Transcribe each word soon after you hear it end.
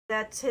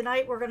That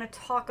tonight we're going to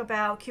talk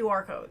about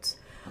QR codes,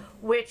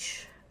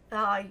 which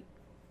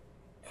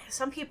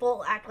some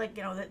people act like,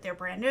 that they're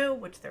brand new,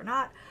 which they're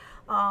not.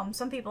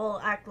 Some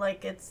people act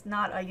like it's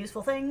not a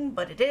useful thing,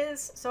 but it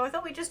is. So I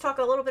thought we'd just talk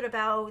a little bit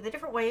about the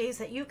different ways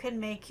that you can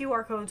make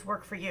QR codes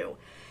work for you.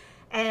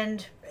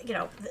 And,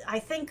 I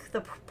think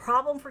the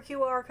problem for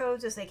QR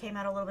codes is they came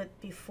out a little bit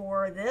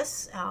before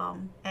this,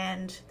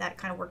 and that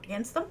kind of worked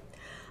against them.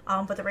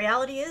 But the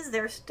reality is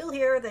they're still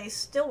here, they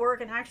still work,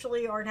 and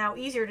actually are now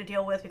easier to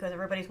deal with because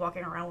everybody's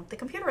walking around with the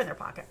computer in their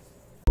pocket.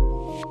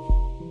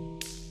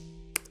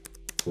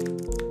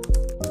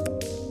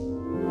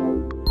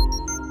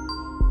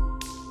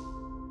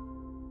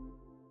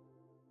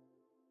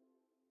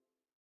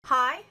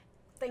 Hi,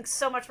 thanks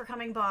so much for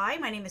coming by.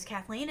 My name is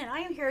Kathleen and I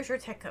am here as your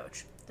tech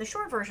coach. The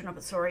short version of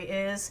the story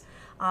is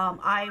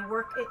I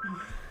work at...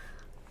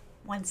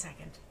 One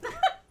second.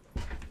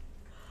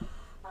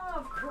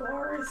 Of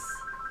course.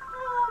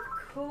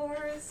 Of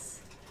course.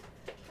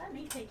 Let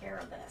me take care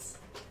of this.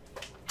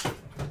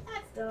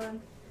 That's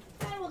done.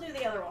 And we'll do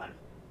the other one.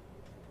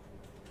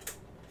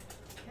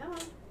 Come on.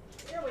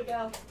 Here we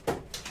go.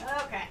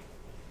 Okay.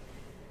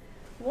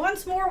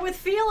 Once more with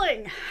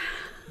feeling. You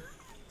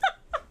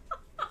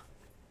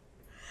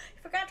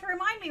forgot to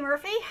remind me,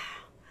 Murphy.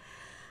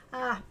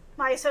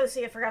 My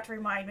associate forgot to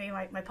remind me,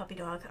 my puppy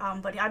dog,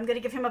 but I'm going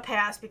to give him a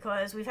pass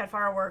because we've had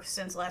fireworks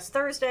since last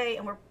Thursday,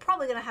 and we're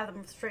probably going to have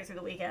them straight through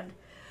the weekend.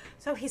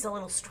 So he's a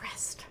little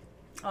stressed.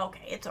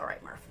 Okay, it's all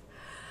right, Murph.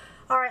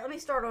 All right, let me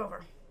start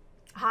over.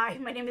 Hi,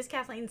 my name is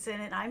Kathleen Sin,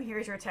 and I'm here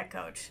as your tech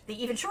coach.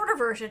 The even shorter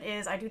version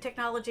is I do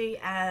technology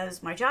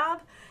as my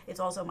job.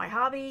 It's also my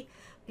hobby.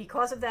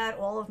 Because of that,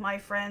 all of my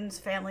friends,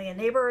 family, and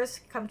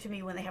neighbors come to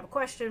me when they have a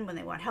question, when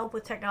they want help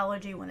with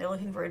technology, when they're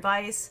looking for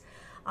advice.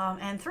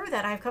 And through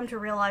that, I've come to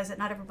realize that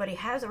not everybody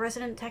has a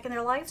resident tech in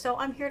their life, so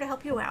I'm here to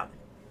help you out.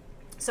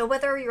 So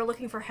whether you're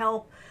looking for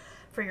help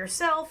for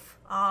yourself,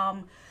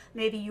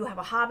 maybe you have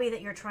a hobby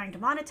that you're trying to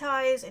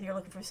monetize and you're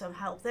looking for some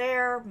help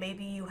there.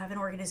 Maybe you have an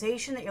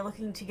organization that you're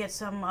looking to get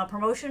some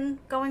promotion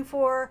going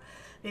for.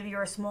 Maybe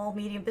you're a small,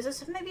 medium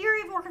business. Maybe you're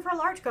even working for a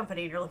large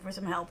company and you're looking for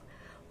some help.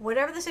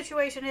 Whatever the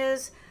situation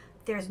is,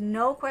 there's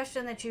no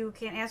question that you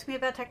can't ask me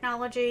about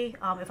technology.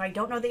 If I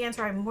don't know the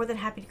answer, I'm more than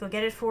happy to go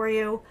get it for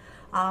you.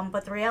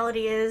 But the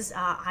reality is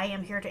I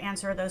am here to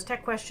answer those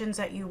tech questions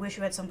that you wish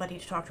you had somebody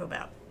to talk to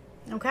about.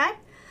 Okay?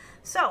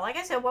 So, like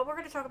I said, what we're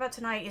going to talk about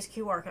tonight is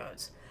QR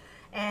codes.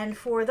 And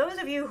for those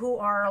of you who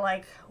are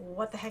like,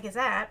 what the heck is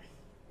that?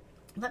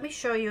 Let me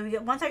show you.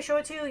 Once I show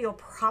it to you, you'll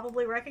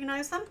probably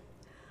recognize them.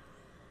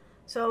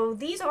 So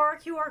these are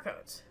QR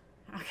codes.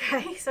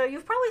 Okay, so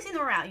you've probably seen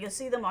them around. You'll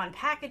see them on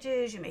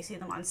packages. You may see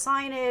them on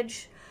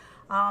signage.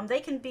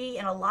 They can be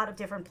in a lot of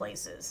different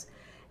places.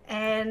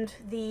 And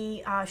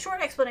the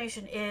short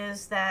explanation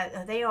is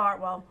that they are,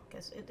 well, I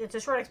guess it's a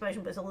short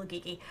explanation, but it's a little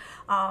geeky.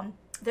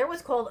 They're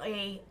what's called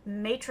a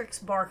matrix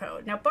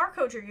barcode. Now,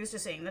 barcodes you're used to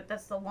seeing.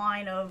 That's the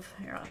line of,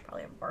 here, I'll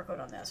probably have a barcode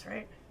on this,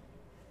 right?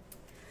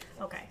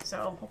 Okay,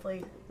 so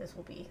hopefully this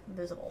will be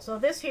visible. So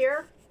this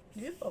here,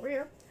 over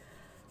here,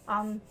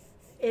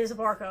 is a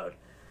barcode.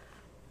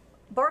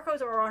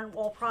 Barcodes are on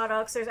all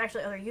products. There's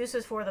actually other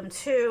uses for them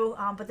too,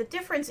 but the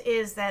difference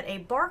is that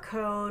a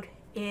barcode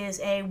is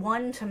a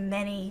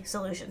one-to-many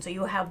solution. So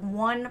you have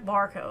one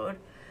barcode,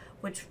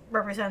 which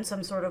represents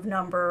some sort of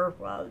number,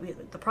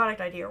 the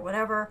product ID or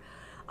whatever,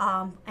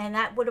 and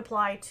that would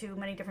apply to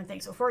many different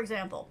things. So for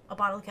example, a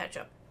bottle of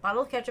ketchup. A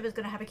bottle of ketchup is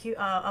going to have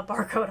a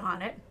barcode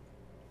on it.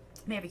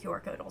 It may have a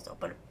QR code also,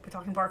 but we're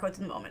talking barcodes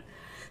in the moment.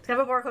 It's going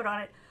to have a barcode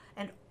on it,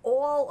 and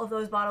all of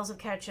those bottles of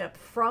ketchup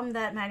from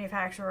that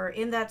manufacturer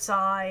in that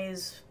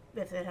size,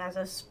 if it has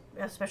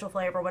a special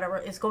flavor or whatever,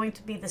 is going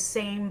to be the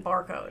same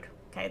barcode.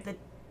 Okay, the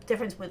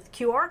difference with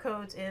QR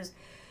codes is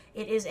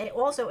it is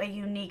also a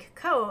unique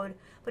code,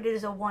 but it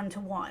is a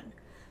one-to-one.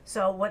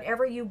 So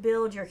whatever you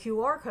build your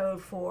QR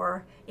code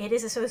for, it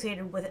is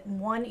associated with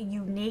one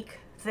unique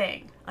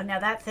thing. Now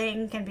that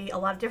thing can be a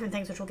lot of different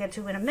things, which we'll get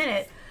to in a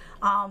minute,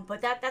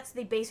 but that's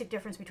the basic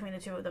difference between the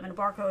two of them. And a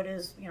barcode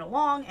is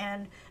long,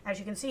 and as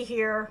you can see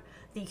here,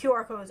 the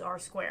QR codes are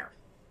square.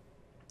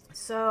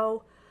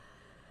 So,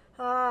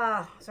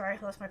 sorry, I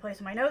lost my place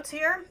in my notes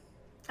here.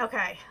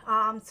 Okay,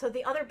 so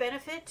the other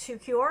benefit to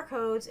QR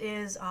codes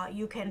is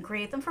you can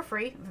create them for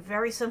free,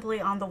 very simply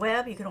on the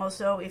web. You can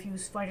also, if you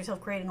find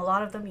yourself creating a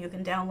lot of them, you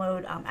can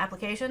download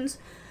applications,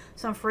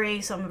 some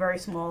free, some very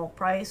small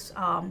price.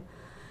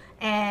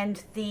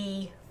 And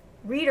the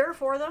reader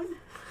for them,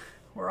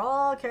 we're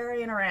all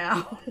carrying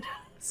around.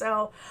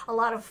 So a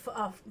lot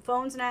of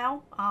phones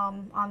now,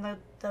 on a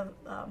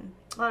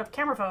lot of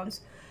camera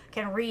phones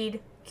can read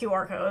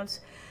QR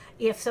codes.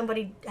 If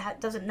somebody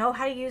doesn't know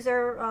how to use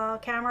their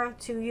camera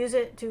to use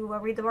it to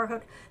read the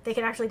barcode, they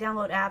can actually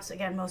download apps.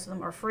 Again, most of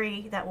them are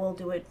free that will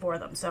do it for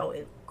them. So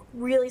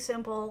really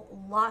simple,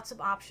 lots of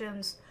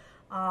options,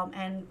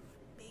 and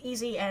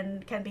easy,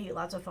 and can be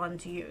lots of fun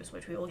to use,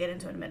 which we will get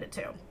into in a minute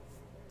too.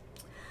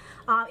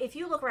 If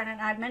you look around,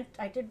 and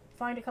I did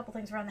find a couple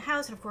things around the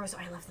house, and of course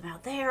I left them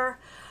out there.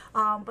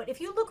 But if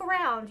you look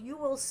around, you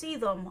will see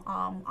them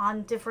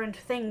on different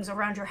things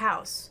around your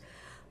house.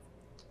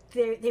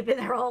 They've been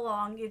there all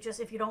along.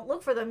 If you don't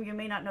look for them, you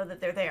may not know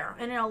that they're there.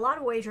 And in a lot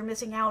of ways, you're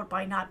missing out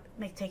by not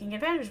taking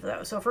advantage of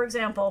those. So, for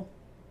example,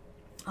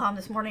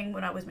 this morning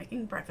when I was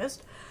making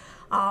breakfast,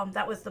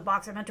 that was the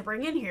box I meant to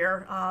bring in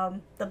here.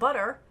 The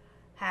butter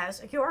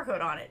has a QR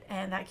code on it,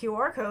 and that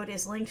QR code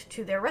is linked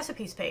to their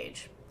recipes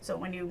page. So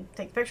when you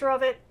take a picture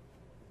of it,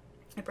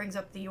 it brings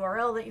up the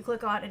URL that you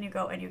click on, and you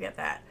go and you get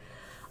that.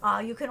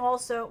 You can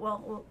also,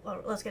 well,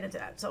 let's get into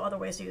that. So other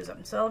ways to use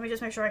them. So let me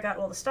just make sure I got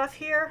all the stuff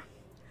here.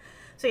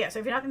 So yeah, so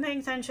if you've not been paying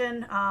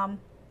attention, a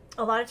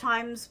lot of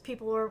times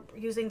people are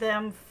using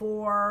them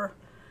for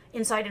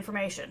inside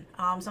information.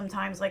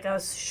 Sometimes like a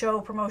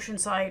show promotion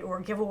site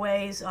or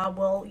giveaways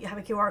will have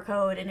a QR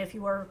code, and if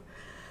you are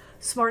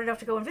smart enough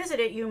to go and visit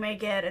it, you may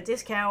get a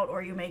discount,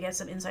 or you may get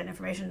some inside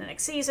information the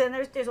next season.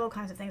 There's all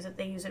kinds of things that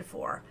they use it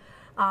for.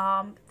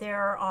 They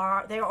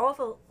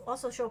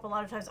also show up a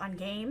lot of times on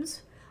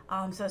games.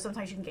 So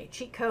sometimes you can get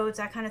cheat codes,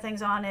 that kind of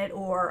things on it,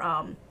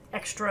 or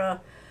extra,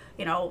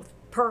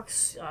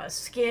 perks,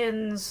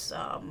 skins,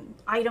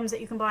 items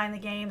that you can buy in the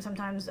game.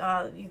 Sometimes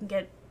you can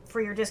get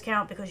free or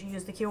discount because you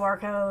use the QR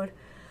code.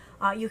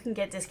 You can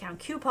get discount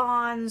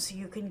coupons.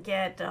 You can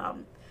get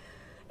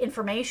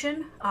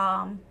information.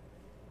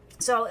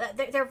 So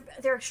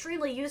they're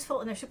extremely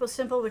useful, and they're super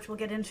simple, which we'll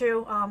get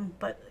into.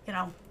 But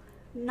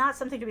not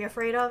something to be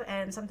afraid of,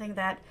 and something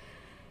that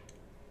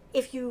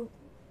if you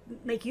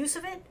make use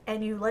of it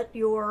and you let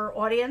your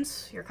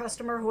audience, your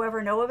customer,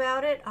 whoever know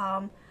about it,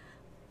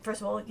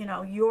 first of all,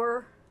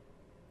 your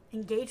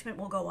engagement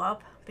will go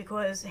up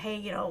because,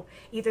 hey,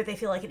 either they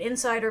feel like an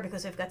insider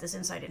because they've got this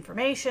inside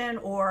information,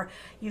 or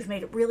you've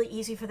made it really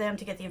easy for them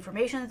to get the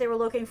information that they were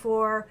looking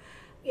for.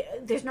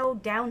 There's no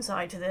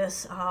downside to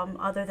this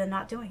other than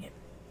not doing it.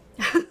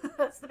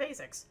 That's the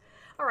basics.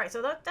 All right,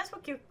 so that's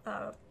what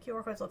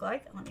QR codes look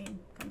like. Let me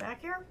come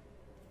back here.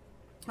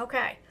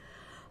 Okay.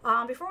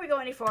 Before we go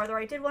any farther,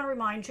 I did want to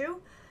remind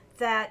you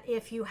that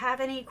if you have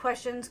any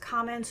questions,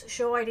 comments,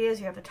 show ideas,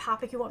 you have a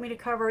topic you want me to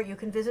cover, you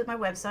can visit my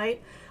website,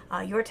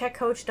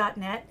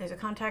 yourtechcoach.net. There's a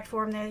contact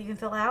form there you can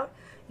fill out.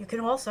 You can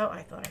also,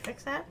 I thought I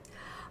fixed that.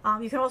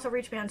 You can also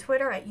reach me on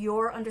Twitter at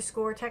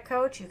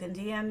your_techcoach. You can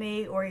DM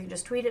me, or you can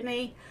just tweet at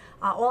me.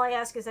 All I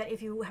ask is that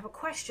if you have a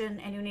question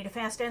and you need a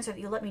fast answer, that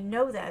you let me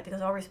know that,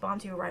 because I'll respond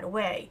to you right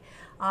away.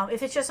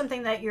 If it's just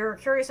something that you're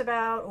curious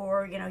about,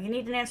 or you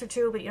need an answer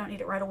to, but you don't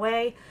need it right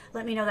away,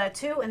 let me know that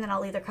too, and then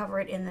I'll either cover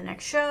it in the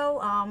next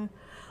show,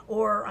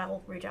 or I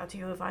will reach out to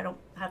you if I don't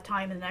have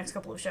time in the next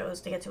couple of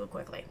shows to get to it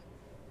quickly.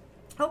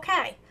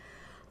 Okay,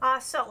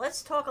 so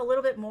let's talk a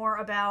little bit more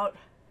about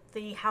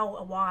the how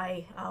and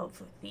why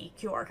of the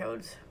QR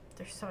codes.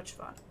 They're so much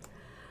fun.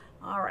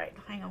 All right,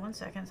 hang on one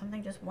second.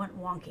 Something just went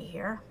wonky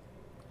here.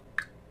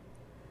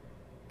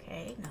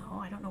 Okay, no,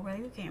 I don't know where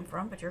you came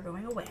from, but you're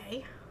going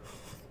away.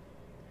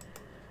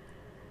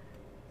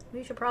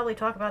 We should probably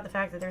talk about the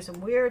fact that there's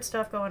some weird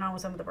stuff going on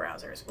with some of the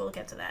browsers. We'll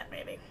get to that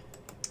maybe.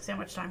 See how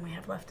much time we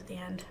have left at the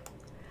end.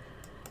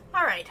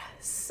 All right,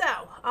 so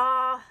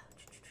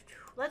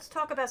let's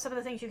talk about some of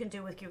the things you can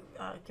do with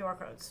QR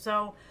codes.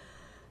 So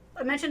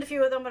I mentioned a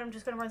few of them, but I'm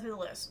just going to run through the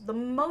list. The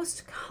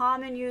most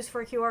common use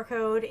for a QR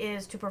code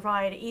is to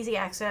provide easy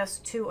access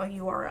to a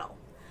URL.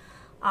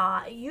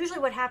 Usually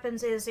what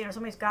happens is,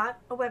 somebody's got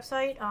a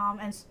website,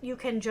 and you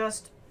can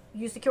just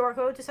use the QR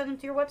code to send them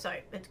to your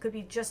website. It could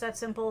be just that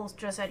simple,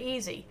 just that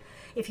easy.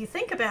 If you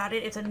think about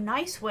it, it's a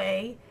nice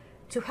way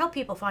to help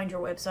people find your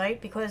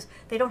website, because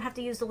they don't have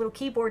to use the little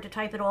keyboard to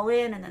type it all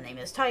in, and then they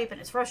mistype and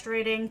it's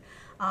frustrating.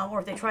 Or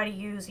if they try to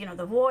use,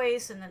 the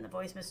voice, and then the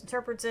voice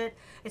misinterprets it.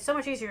 It's so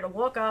much easier to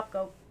walk up,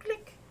 go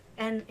click,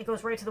 and it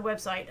goes right to the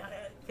website.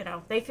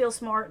 They feel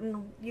smart,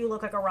 and you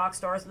look like a rock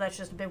star, so that's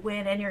just a big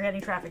win, and you're getting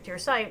traffic to your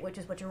site, which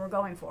is what you were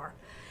going for.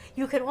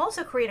 You can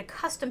also create a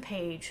custom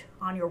page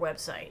on your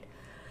website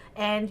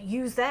and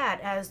use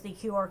that as the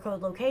QR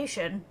code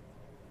location.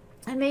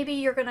 And maybe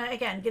you're going to,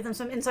 again, give them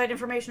some inside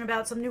information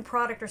about some new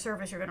product or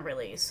service you're going to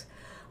release.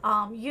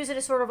 Use it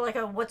as sort of like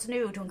a what's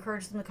new to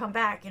encourage them to come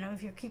back.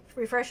 If you keep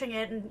refreshing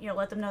it and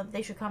let them know that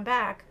they should come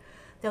back,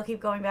 they'll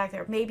keep going back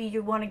there. Maybe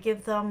you want to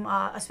give them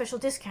a special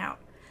discount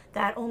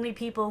that only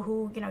people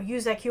who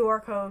use that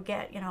QR code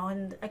get.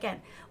 And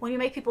again, when you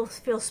make people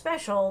feel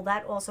special,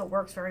 that also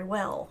works very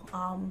well,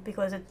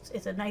 because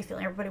it's a nice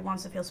feeling. Everybody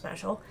wants to feel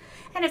special,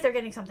 and if they're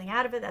getting something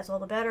out of it, that's all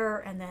the better.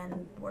 And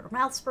then word of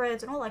mouth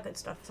spreads, and all that good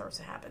stuff starts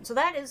to happen. So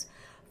that is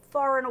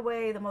far and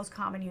away the most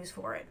common use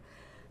for it.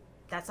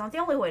 That's not the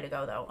only way to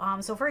go, though.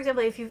 So for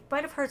example, if you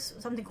might have heard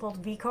something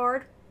called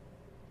vCard,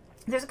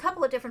 there's a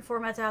couple of different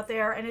formats out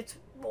there, and it's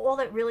all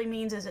that really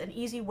means is an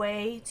easy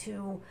way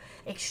to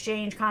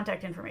exchange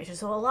contact information.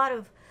 So a lot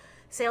of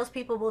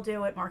salespeople will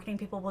do it, marketing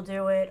people will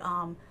do it,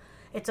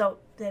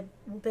 they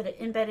put it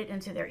embedded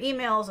into their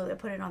emails, or they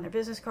put it on their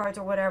business cards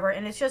or whatever.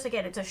 And it's just,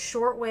 again, it's a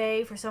short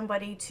way for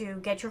somebody to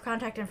get your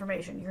contact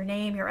information, your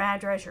name, your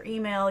address, your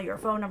email, your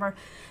phone number.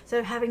 Instead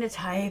of having to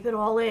type it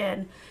all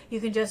in, you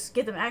can just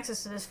give them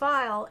access to this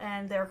file,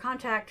 and their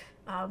contact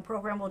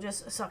program will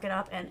just suck it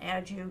up and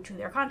add you to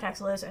their contacts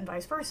list, and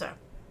vice versa.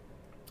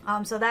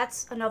 So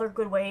that's another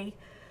good way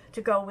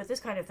to go with this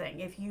kind of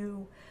thing. If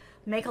you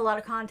make a lot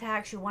of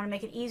contacts, you want to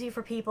make it easy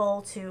for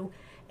people to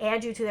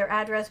add you to their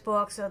address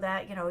book, so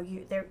that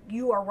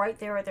you are right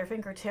there at their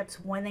fingertips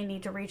when they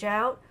need to reach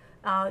out.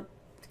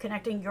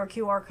 Connecting your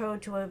QR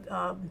code to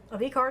a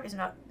V-card is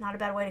not a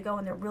bad way to go,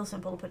 and they're real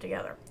simple to put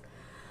together.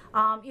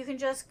 You can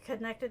just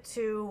connect it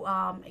to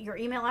your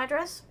email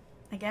address.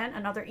 Again,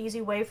 another easy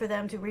way for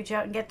them to reach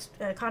out and get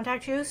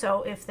contact you.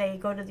 So if they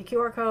go to the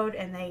QR code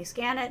and they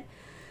scan it,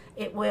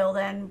 it will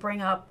then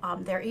bring up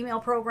their email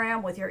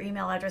program with your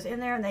email address in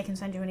there, and they can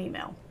send you an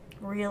email.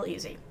 Real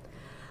easy.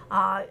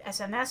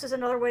 SMS is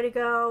another way to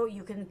go.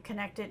 You can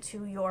connect it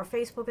to your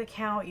Facebook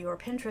account, your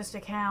Pinterest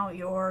account,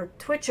 your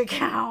Twitch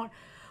account,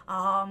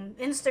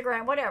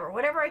 Instagram,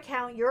 whatever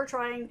account you're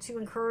trying to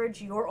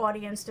encourage your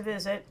audience to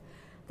visit.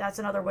 That's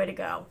another way to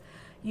go.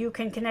 You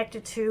can connect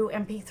it to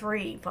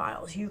MP3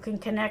 files. You can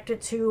connect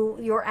it to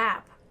your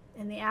app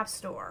in the App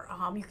Store.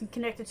 You can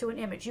connect it to an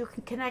image. You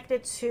can connect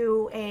it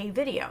to a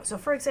video. So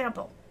for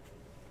example,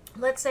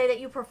 let's say that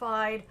you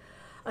provide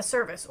a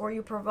service, or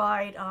you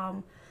provide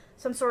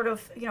some sort of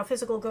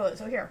physical good.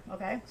 So here,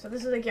 okay, so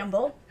this is a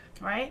gimbal,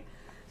 right?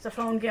 It's a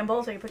phone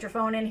gimbal, so you put your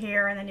phone in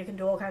here, and then you can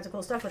do all kinds of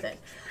cool stuff with it.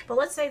 But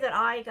let's say that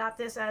I got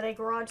this at a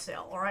garage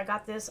sale, or I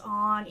got this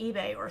on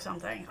eBay or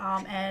something,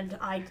 and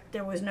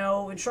there was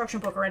no instruction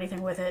book or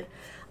anything with it.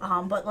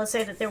 But let's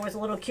say that there was a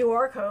little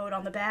QR code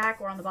on the back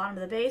or on the bottom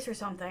of the base or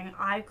something.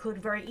 I could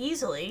very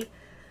easily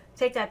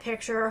take that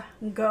picture,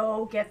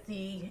 go get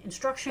the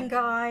instruction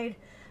guide,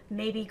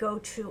 maybe go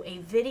to a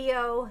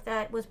video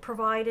that was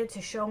provided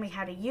to show me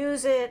how to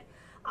use it.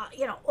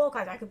 All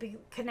kinds. I could be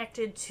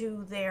connected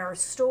to their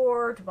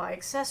store to buy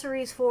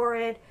accessories for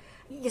it.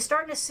 You're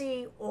starting to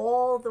see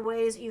all the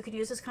ways that you could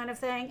use this kind of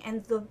thing,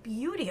 and the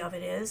beauty of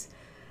it is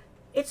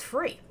it's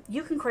free.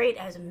 You can create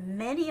as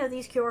many of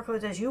these QR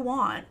codes as you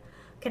want,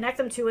 connect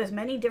them to as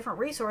many different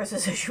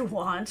resources as you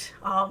want,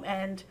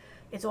 and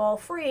it's all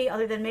free,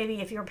 other than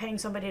maybe if you're paying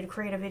somebody to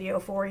create a video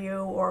for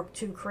you, or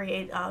to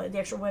create the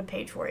extra web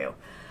page for you.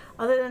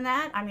 Other than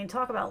that, I mean,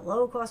 talk about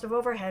low cost of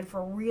overhead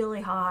for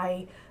really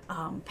high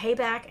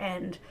payback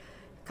and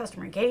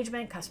customer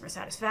engagement, customer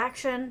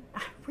satisfaction.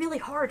 Really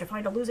hard to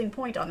find a losing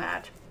point on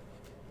that.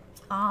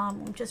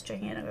 I'm just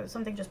checking in.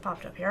 Something just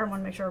popped up here. I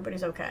want to make sure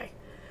everybody's okay.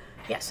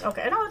 Yes,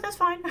 okay. No, that's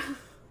fine.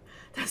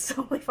 That's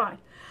totally fine.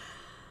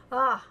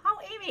 Oh,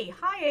 Amy.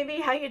 Hi,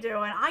 Amy. How you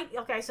doing?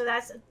 Okay, so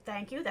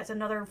thank you. That's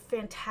another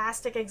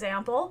fantastic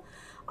example.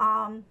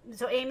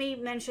 So Amy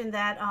mentioned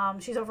that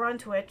she's over on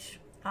Twitch.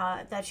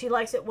 That she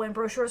likes it when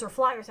brochures or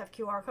flyers have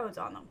QR codes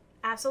on them.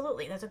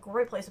 Absolutely, that's a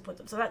great place to put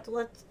them. So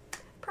let's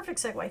perfect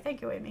segue.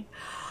 Thank you, Amy.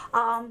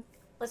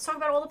 Let's talk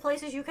about all the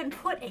places you can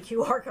put a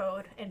QR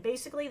code, and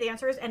basically the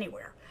answer is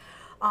anywhere.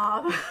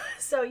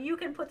 So you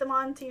can put them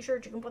on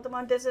T-shirts, you can put them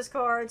on business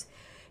cards,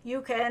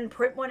 you can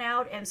print one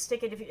out and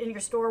stick it in your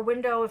store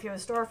window if you have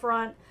a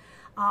storefront.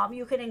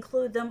 You can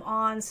include them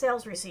on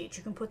sales receipts.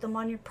 You can put them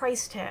on your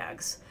price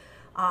tags.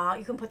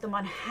 You can put them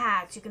on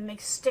hats. You can make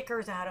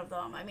stickers out of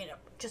them. I mean,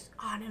 just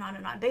on and on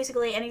and on.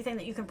 Basically, anything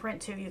that you can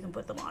print to, you can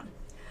put them on.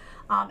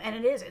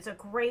 And it's a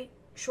great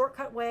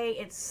shortcut way.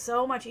 It's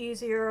so much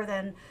easier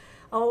than,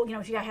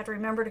 gee, I have to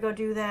remember to go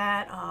do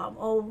that.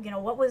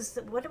 What was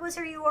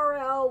their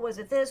URL? Was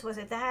it this? Was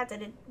it that?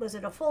 Was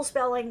it a full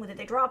spelling? Did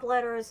they drop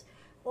letters?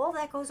 All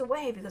that goes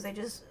away because they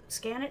just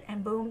scan it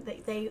and boom,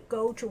 they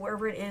go to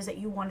wherever it is that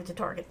you wanted to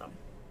target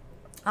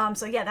them.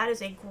 So yeah, that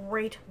is a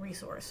great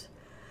resource.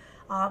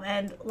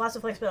 And lots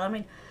of flexibility. I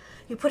mean,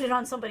 you put it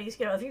on somebody's,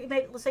 if you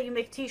let's say you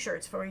make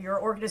T-shirts for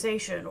your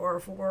organization or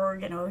for,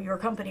 your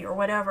company or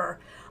whatever,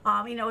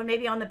 and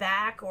maybe on the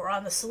back or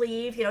on the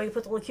sleeve, you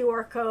put the little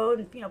QR code,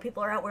 and,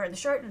 people are out wearing the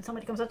shirt, and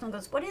somebody comes up to them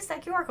and goes, what is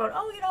that QR code?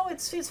 Oh,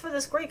 it's for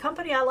this great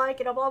company I like,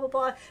 blah, blah,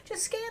 blah.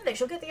 Just scan this.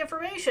 You'll get the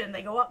information.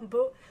 They go up and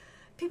boom.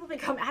 People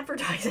become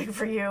advertising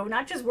for you,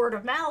 not just word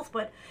of mouth,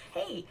 but,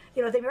 hey,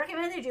 they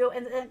recommended you,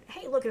 and then,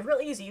 hey, look, it's real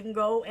easy. You can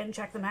go and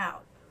check them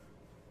out.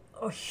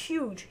 A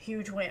huge,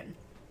 huge win.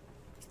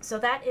 So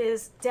that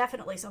is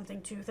definitely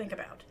something to think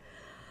about.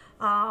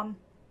 I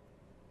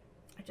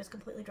just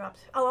completely dropped.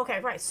 Oh, okay,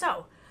 right.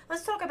 So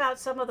let's talk about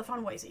some of the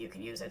fun ways that you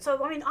can use it.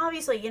 So, I mean,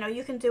 obviously,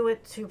 you can do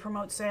it to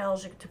promote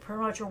sales, to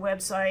promote your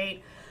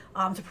website,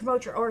 to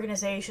promote your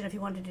organization if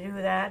you wanted to do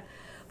that.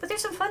 But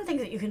there's some fun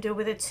things that you can do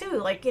with it too.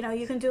 Like,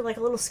 you can do like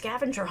a little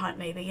scavenger hunt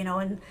maybe,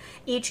 and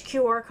each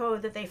QR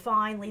code that they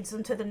find leads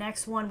them to the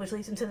next one, which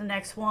leads them to the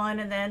next one.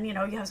 And then, you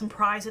have some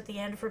prize at the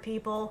end for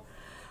people.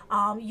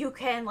 You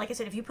can, like I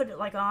said, if you put it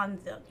like on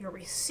your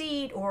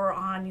receipt or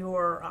on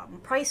your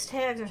price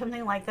tags or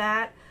something like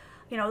that,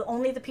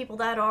 only the people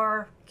that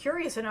are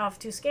curious enough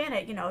to scan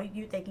it,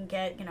 they can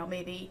get,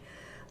 maybe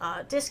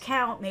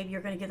discount. Maybe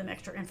you're going to give them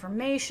extra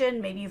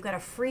information. Maybe you've got a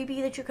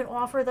freebie that you can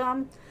offer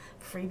them.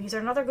 Freebies are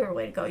another good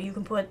way to go. You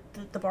can put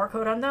the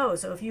barcode on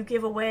those. So if you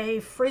give away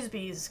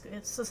Frisbees,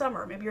 it's the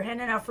summer. Maybe you're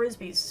handing out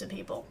Frisbees to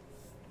people.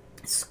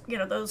 You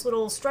know, those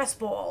little stress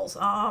balls.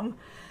 I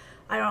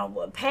don't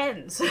know,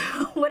 pens,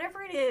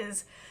 whatever it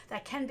is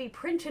that can be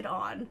printed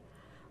on.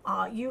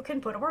 You can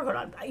put a barcode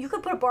on. You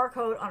could put a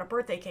barcode on a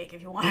birthday cake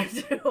if you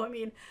wanted to. I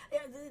mean,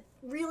 it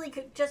really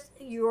could just,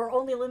 your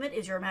only limit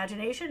is your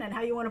imagination and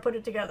how you want to put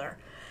it together.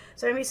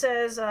 So Amy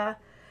says,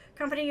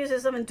 company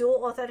uses them in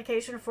dual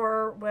authentication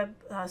for web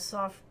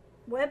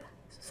software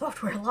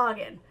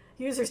login.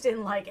 Users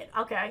didn't like it.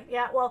 Okay,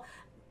 yeah, well,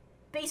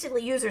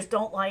 basically users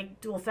don't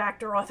like dual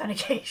factor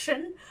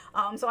authentication.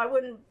 So I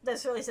wouldn't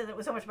necessarily say that it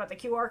was so much about the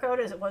QR code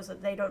as it was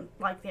that they don't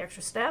like the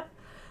extra step.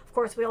 Of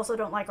course, we also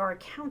don't like our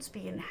accounts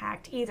being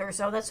hacked either,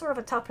 so that's sort of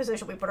a tough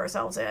position we put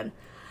ourselves in.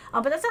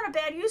 But that's not a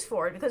bad use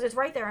for it because it's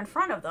right there in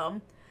front of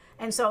them.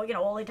 And so, you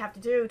know, all they'd have to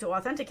do to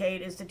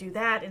authenticate is to do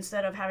that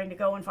instead of having to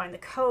go and find the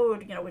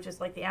code, you know, which is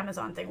like the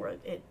Amazon thing where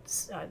it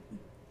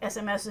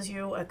SMSs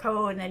you a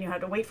code and then you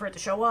have to wait for it to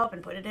show up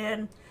and put it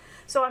in.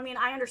 So, I mean,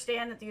 I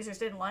understand that the users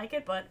didn't like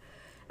it, but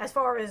as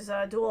far as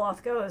dual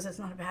auth goes, it's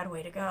not a bad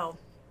way to go.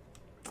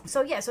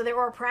 So yeah, so there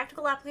are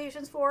practical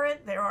applications for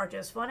it, there are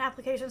just fun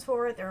applications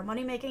for it, there are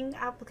money-making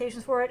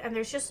applications for it, and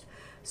there's just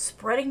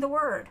spreading the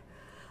word.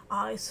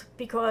 It's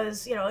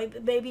because, you know,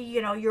 maybe,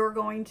 you know, you're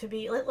going to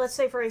be, let's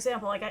say, for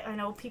example, like I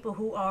know people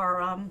who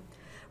are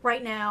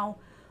right now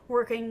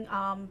working,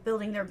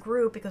 building their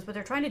group because what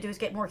they're trying to do is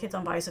get more kids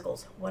on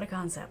bicycles. What a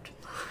concept.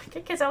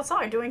 Get kids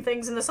outside doing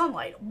things in the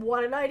sunlight.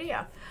 What an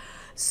idea.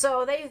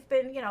 So they've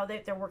been, you know,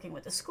 they're working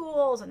with the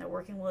schools and they're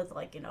working with,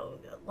 like, you know,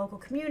 local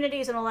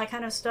communities and all that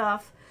kind of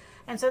stuff.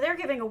 And so they're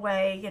giving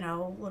away, you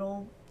know,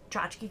 little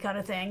tchotchke kind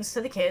of things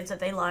to the kids that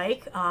they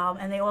like.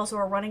 And they also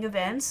are running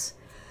events.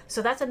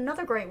 So that's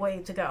another great way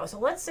to go. So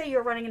let's say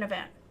you're running an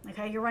event,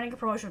 okay? You're running a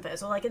promotion event.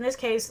 So like in this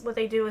case, what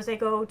they do is they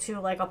go to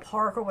like a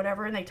park or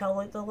whatever and they tell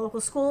like, the local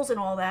schools and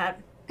all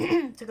that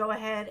to go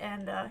ahead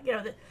and, you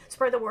know,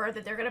 spread the word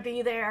that they're going to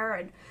be there.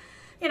 And,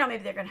 you know,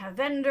 maybe they're going to have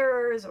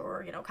vendors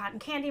or, you know, cotton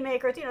candy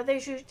makers. You know,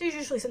 there's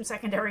usually some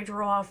secondary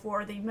draw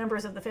for the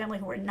members of the family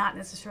who are not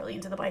necessarily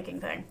into the biking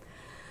thing.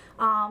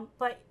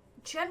 But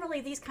generally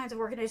these kinds of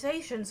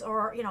organizations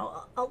are, you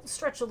know,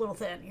 stretched a little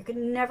thin. You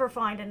can never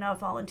find enough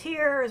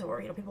volunteers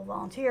or, you know, people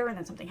volunteer and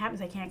then something happens,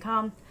 they can't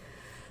come.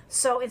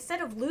 So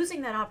instead of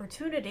losing that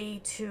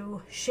opportunity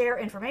to share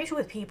information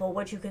with people,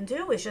 what you can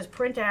do is just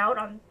print out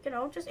on, you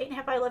know, just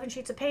 8.5 by 11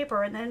 sheets of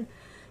paper and then,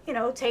 you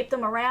know, tape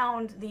them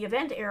around the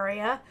event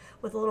area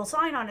with a little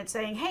sign on it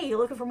saying, hey, you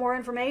looking for more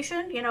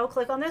information? You know,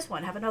 click on this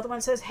one. Have another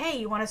one says, hey,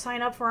 you want to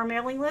sign up for our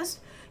mailing list?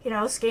 You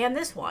know, scan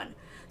this one.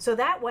 So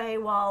that way,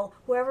 while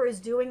whoever is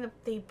doing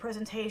the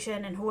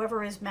presentation and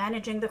whoever is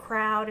managing the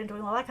crowd and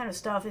doing all that kind of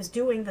stuff is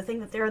doing the thing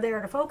that they're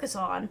there to focus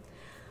on,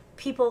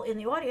 people in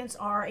the audience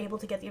are able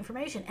to get the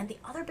information. And the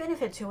other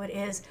benefit to it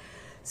is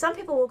some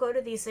people will go to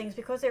these things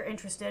because they're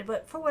interested,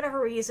 but for whatever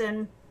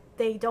reason,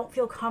 they don't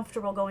feel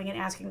comfortable going and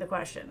asking the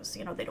questions.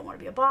 You know, they don't want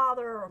to be a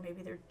bother, or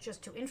maybe they're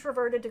just too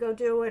introverted to go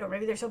do it, or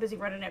maybe they're so busy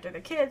running after their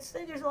kids.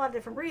 There's a lot of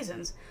different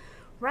reasons.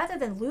 Rather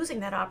than losing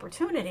that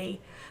opportunity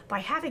by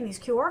having these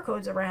QR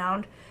codes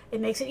around,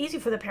 it makes it easy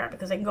for the parent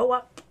because they can go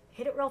up,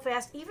 hit it real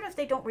fast. Even if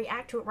they don't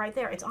react to it right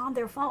there, it's on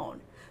their phone.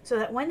 So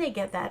that when they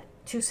get that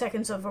 2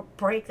 seconds of a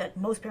break that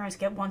most parents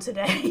get once a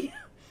day,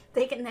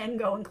 they can then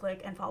go and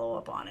click and follow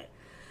up on it.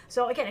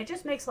 So again, it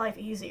just makes life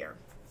easier.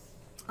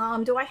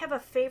 Do I have a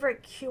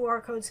favorite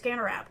QR code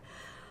scanner app?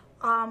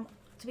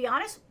 To be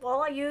honest,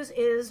 all I use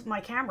is my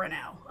camera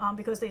now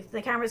because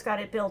the camera's got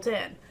it built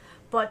in.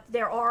 But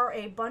there are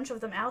a bunch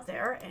of them out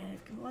there,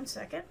 and give me 1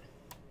 second.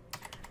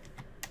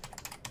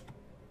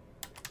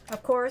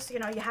 Of course, you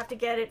know, you have to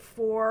get it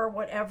for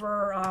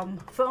whatever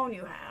phone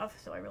you have,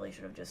 so I really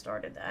should have just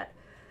started that.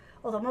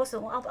 Although most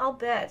of them, I'll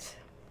bet.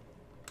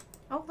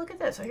 Oh, look at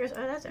this. So here's, oh,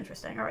 that's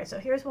interesting. All right, so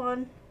here's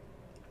one.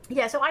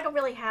 Yeah, so I don't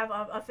really have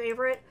a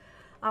favorite,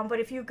 but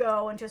if you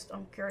go and just,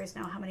 I'm curious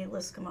now how many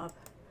lists come up.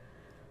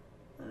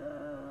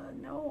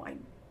 No, I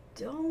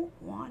don't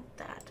want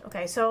that.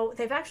 Okay, so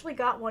they've actually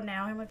got one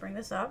now. I'm going to bring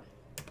this up,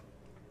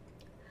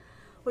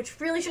 which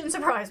really shouldn't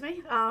surprise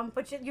me.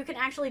 But you can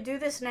actually do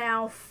this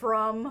now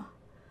from,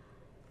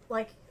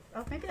 like,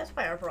 oh, maybe that's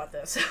why I brought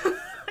this.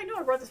 I know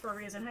I brought this for a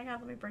reason. Hang on,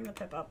 let me bring the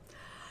tip up.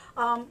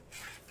 I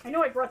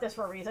know I brought this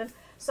for a reason.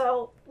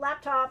 So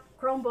laptop,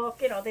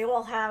 Chromebook, you know, they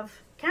all have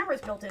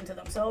cameras built into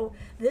them. So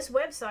this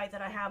website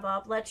that I have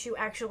up lets you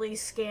actually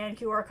scan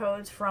QR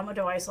codes from a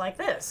device like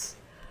this.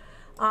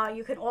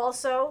 You can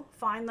also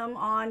find them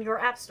on your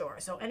app store.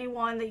 So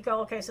anyone that you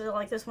go, okay, so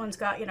like this one's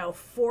got, you know,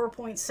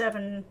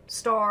 4.7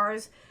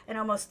 stars and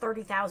almost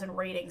 30,000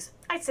 ratings.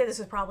 I'd say this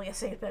is probably a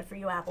safe bet for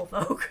you Apple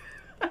folk.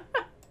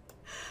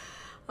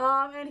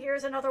 And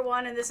here's another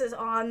one, and this is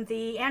on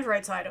the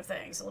Android side of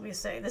things. So let me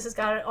say, this has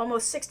got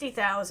almost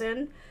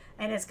 60,000,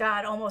 and it's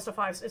got almost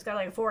it's got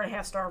like a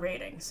 4.5 star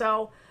rating.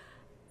 So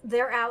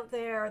they're out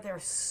there. They're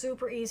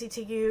super easy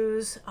to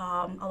use.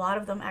 A lot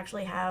of them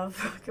actually have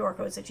QR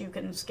codes that you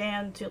can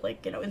scan to,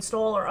 like, you know,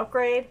 install or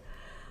upgrade.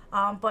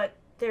 But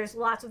there's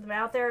lots of them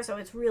out there, so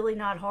it's really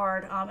not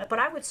hard. But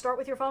I would start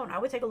with your phone. I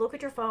would take a look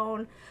at your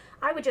phone.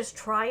 I would just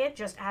try it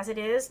just as it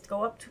is.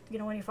 Go up to, you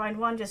know, when you find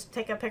one, just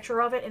take a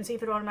picture of it and see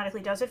if it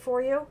automatically does it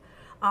for you.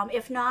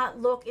 If not,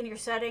 look in your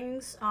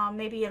settings.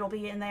 Maybe it'll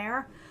be in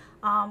there.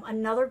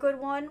 Another good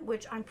one,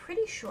 which I'm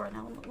pretty sure,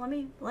 now let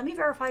me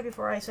verify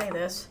before I say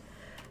this.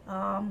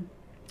 I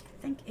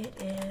think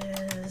it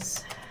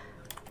is,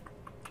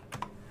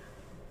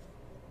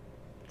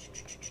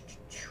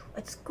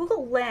 it's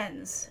Google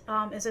Lens,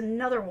 is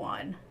another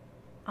one,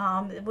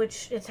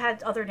 which it's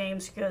had other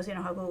names because you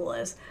know how Google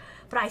is,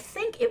 but I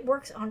think it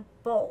works on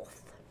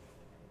both.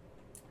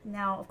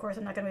 Now, of course,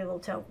 I'm not going to be able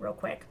to tell real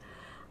quick.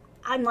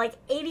 I'm like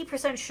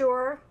 80%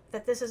 sure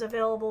that this is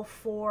available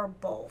for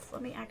both.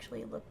 Let me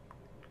actually look.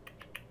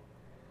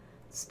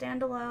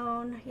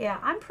 Standalone. Yeah,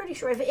 I'm pretty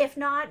sure. If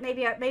not,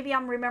 maybe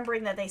I'm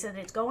remembering that they said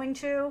it's going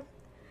to.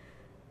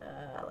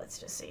 Let's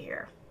just see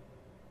here.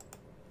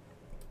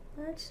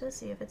 Let's just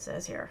see if it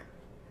says here.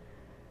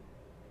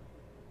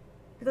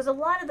 Because a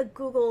lot of the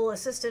Google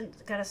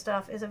Assistant kind of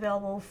stuff is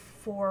available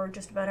for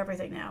just about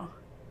everything now.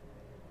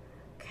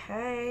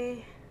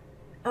 Okay.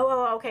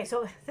 Oh, okay.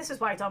 So this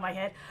is why it's on my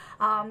head.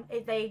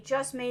 They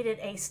just made it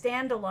a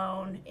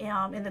standalone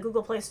in the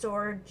Google Play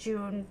Store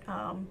June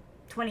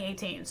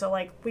 2018, so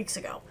like weeks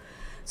ago.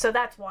 So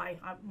that's why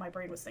my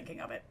brain was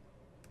thinking of it.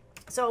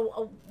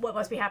 So what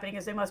must be happening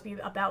is they must be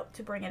about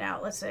to bring it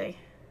out. Let's see.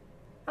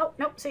 Oh,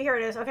 nope. See, here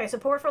it is. Okay,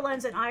 support for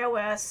Lens and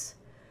iOS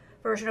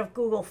version of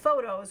Google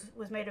Photos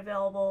was made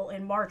available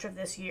in March of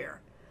this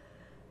year.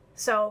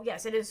 So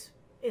yes, it is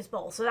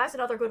both. So that's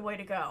another good way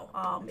to go.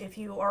 If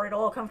you are at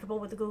all comfortable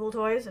with the Google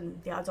toys,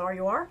 and the odds are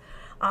you are,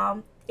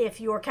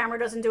 if your camera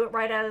doesn't do it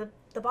right out of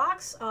the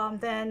box,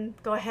 then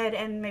go ahead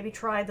and maybe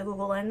try the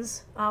Google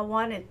Lens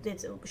one.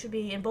 It should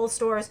be in both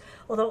stores.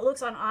 Although it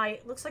looks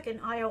like in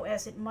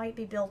iOS it might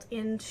be built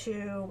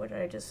into, what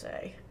did I just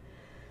say?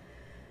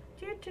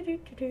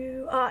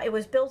 It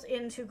was built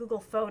into Google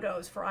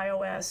Photos for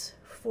iOS.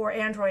 For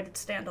Android,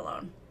 it's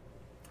standalone.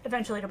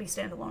 Eventually, it'll be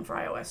standalone for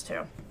iOS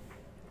too.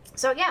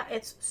 So yeah,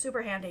 it's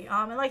super handy.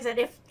 And like I said,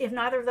 if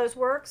neither of those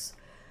works,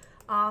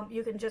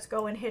 you can just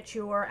go and hit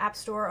your app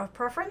store of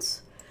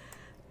preference,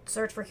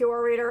 search for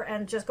QR Reader,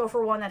 and just go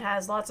for one that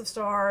has lots of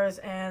stars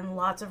and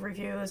lots of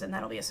reviews, and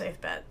that'll be a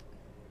safe bet.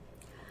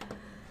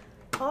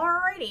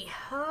 Alrighty,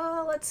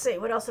 let's see,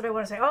 what else did I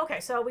want to say? Okay,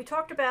 so we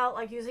talked about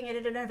like using it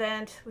at an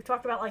event. We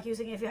talked about like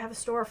using it if you have a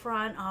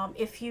storefront.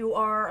 If you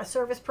are a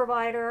service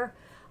provider,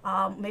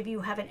 maybe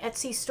you have an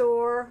Etsy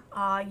store,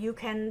 you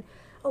can,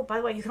 oh, by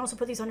the way, you can also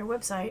put these on your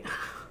website.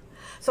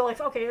 So like,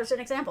 okay, here's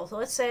an example. So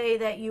let's say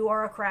that you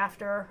are a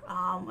crafter,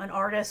 an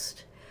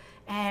artist,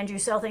 and you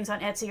sell things on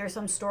Etsy or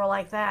some store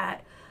like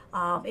that.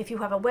 If you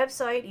have a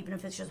website, even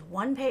if it's just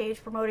one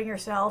page promoting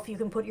yourself, you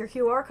can put your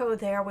QR code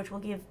there, which will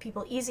give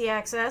people easy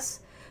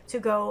access to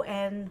go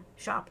and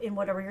shop in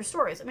whatever your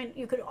store is. I mean,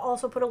 you could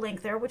also put a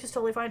link there, which is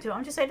totally fine too.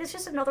 I'm just saying it's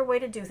just another way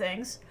to do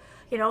things.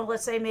 You know,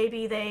 let's say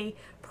maybe they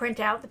print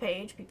out the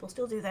page. People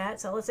still do that.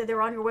 So let's say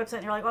they're on your website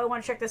and they're like, oh, I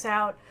want to check this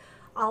out.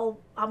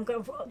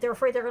 They're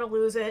afraid they're going to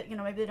lose it. You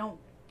know, maybe they don't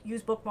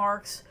use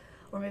bookmarks,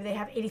 or maybe they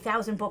have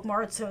 80,000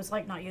 bookmarks, so it's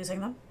like not using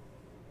them.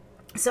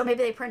 So maybe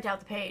they print out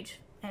the page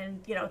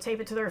and, you know,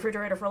 tape it to the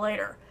refrigerator for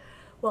later.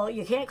 Well,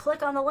 you can't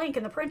click on the link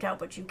in the printout,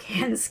 but you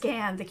can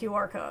scan the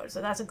QR code.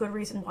 So that's a good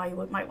reason why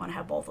you might want to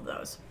have both of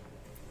those.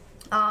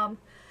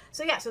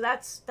 So yeah, so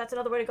that's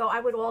another way to go. I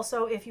would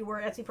also, if you were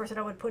an Etsy person,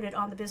 I would put it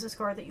on the business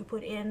card that you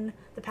put in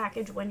the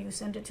package when you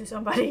send it to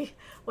somebody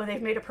when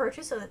they've made a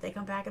purchase, so that they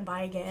come back and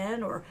buy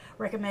again, or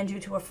recommend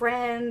you to a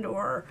friend,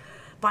 or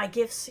buy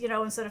gifts, you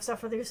know, instead of stuff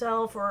for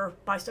yourself, or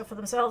buy stuff for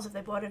themselves if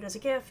they bought it as a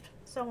gift,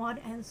 so on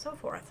and so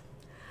forth.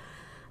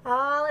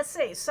 Let's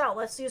see. So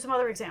let's use some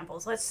other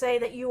examples. Let's say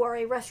that you are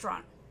a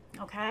restaurant,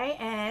 okay?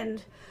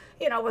 And,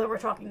 you know, whether we're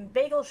talking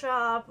bagel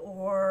shop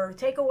or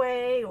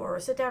takeaway or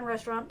a sit-down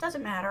restaurant,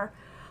 doesn't matter.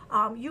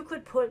 You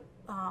could put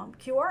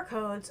QR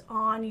codes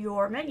on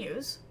your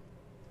menus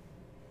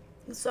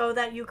so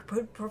that you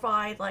could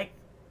provide like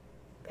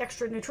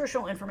extra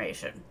nutritional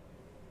information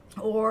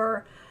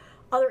or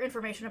other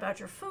information about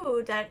your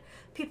food that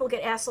people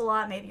get asked a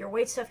lot. Maybe your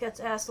waitstaff gets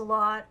asked a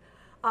lot.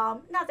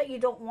 Not that you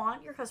don't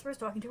want your customers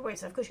talking to your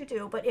waitstaff, because you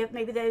do, but if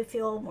maybe they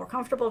feel more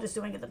comfortable just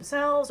doing it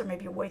themselves, or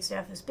maybe your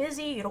waitstaff is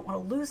busy, you don't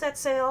want to lose that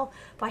sale.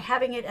 By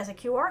having it as a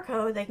QR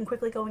code, they can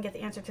quickly go and get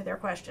the answer to their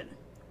question.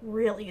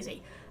 Real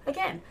easy.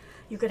 Again,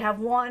 you could have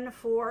one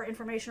for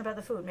information about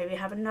the food, maybe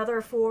have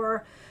another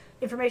for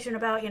information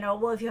about, you know,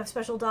 well, if you have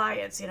special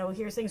diets, you know,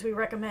 here's things we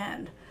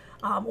recommend.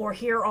 Or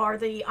here are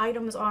the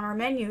items on our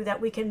menu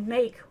that we can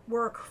make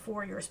work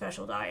for your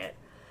special diet.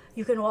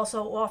 You can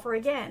also offer,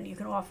 again, you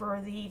can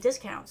offer the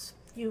discounts.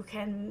 You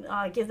can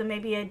give them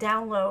maybe a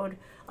download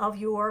of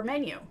your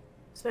menu,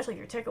 especially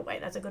your takeaway.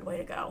 That's a good way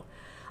to go.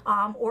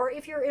 Or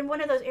if you're in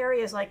one of those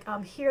areas, like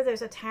here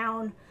there's a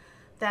town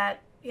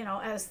that you know,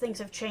 as things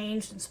have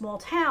changed in small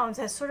towns,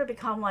 has sort of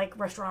become like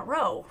Restaurant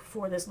Row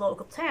for this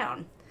local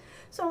town.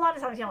 So a lot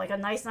of times, you know, like a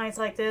nice nights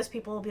like this,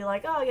 people will be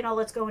like, oh, you know,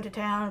 let's go into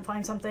town and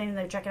find something. And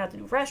they're checking out the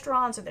new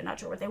restaurants, or they're not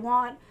sure what they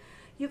want.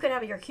 You could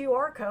have your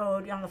QR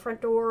code on the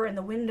front door and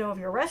the window of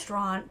your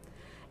restaurant.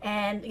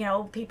 And, you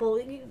know,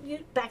 people,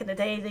 back in the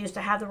day, they used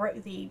to have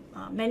the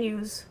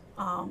menus,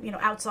 you know,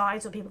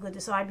 outside so people could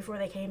decide before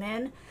they came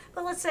in.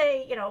 But let's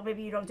say, you know,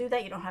 maybe you don't do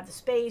that. You don't have the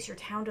space. Your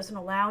town doesn't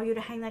allow you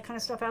to hang that kind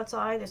of stuff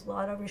outside. There's a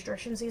lot of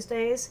restrictions these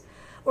days.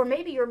 Or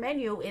maybe your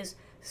menu is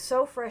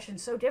so fresh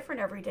and so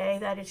different every day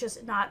that it's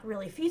just not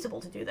really feasible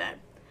to do that.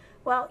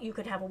 Well, you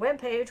could have a web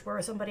page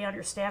where somebody on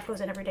your staff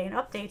goes in every day and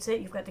updates it.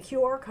 You've got the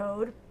QR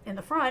code in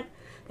the front.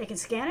 They can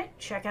scan it,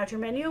 check out your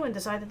menu, and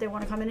decide that they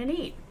want to come in and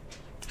eat.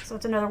 So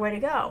it's another way to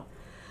go.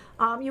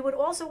 You would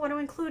also want to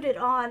include it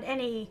on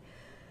any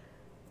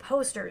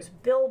posters,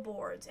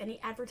 billboards, any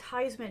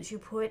advertisements you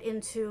put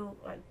into,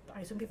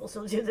 I assume people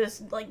still do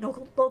this, like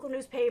local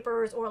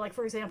newspapers, or like,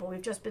 for example,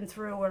 we've just been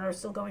through and are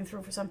still going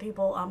through for some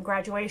people,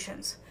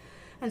 graduations.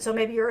 And so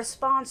maybe you're a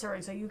sponsor,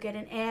 and so you get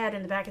an ad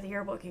in the back of the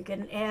yearbook. You get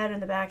an ad in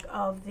the back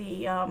of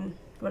the,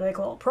 what do they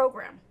call it,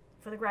 program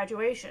for the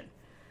graduation.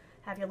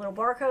 Have your little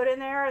barcode in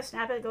there,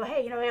 snap it, go,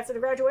 hey, you know, after the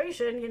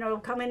graduation, you know,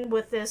 come in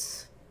with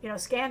this, you know,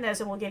 scan this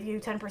and we'll give you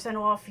 10%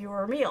 off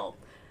your meal.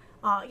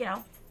 You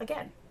know,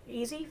 again,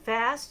 easy,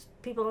 fast.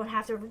 People don't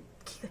have to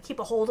keep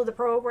a hold of the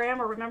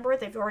program or remember it.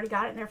 They've already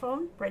got it in their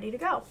phone, ready to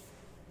go.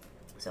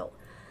 So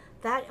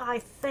that, I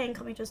think,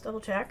 let me just double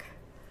check.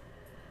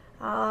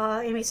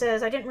 Amy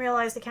says, I didn't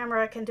realize the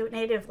camera can do it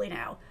natively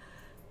now.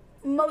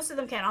 Most of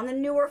them can. On the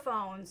newer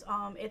phones,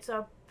 it's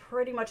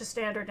pretty much a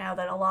standard now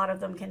that a lot of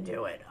them can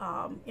do it.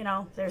 You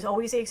know, there's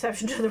always the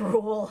exception to the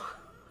rule.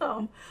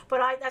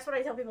 But that's what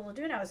I tell people to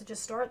do now, is to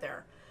just start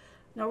there.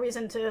 No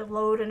reason to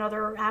load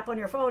another app on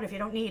your phone if you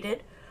don't need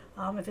it.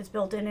 If it's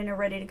built in and you're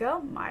ready to go,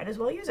 might as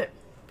well use it.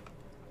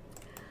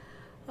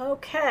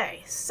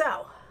 Okay,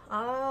 so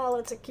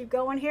let's keep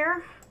going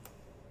here.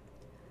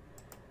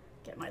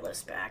 Get my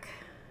list back.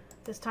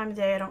 This time of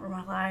day, I don't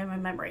rely on my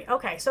memory.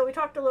 Okay, so we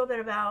talked a little bit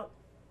about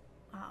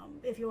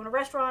if you want a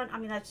restaurant. I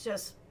mean, that's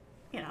just,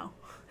 you know,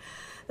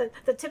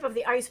 the tip of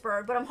the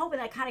iceberg, but I'm hoping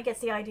that kind of gets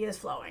the ideas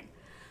flowing.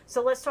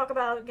 So let's talk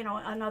about, you know,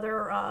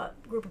 another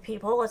group of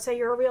people. Let's say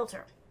you're a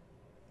realtor.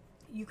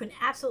 You can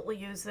absolutely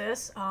use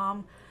this.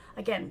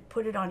 Again,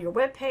 put it on your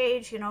web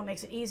page. You know, it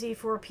makes it easy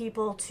for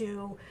people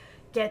to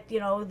get, you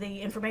know,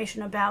 the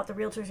information about the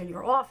realtors in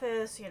your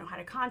office, you know, how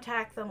to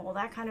contact them, all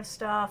that kind of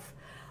stuff.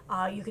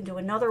 You can do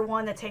another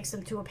one that takes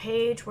them to a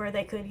page where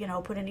they could, you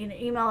know, put in an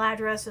email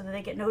address so that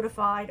they get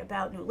notified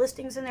about new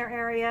listings in their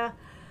area.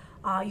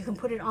 You can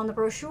put it on the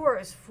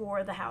brochures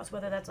for the house,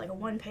 whether that's like a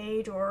one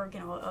page or, you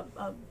know,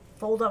 a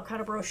fold up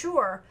kind of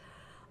brochure,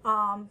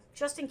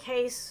 just in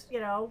case, you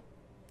know,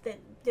 that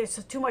there's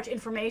too much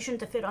information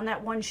to fit on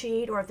that one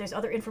sheet, or if there's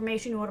other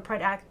information you want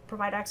to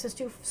provide access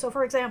to. So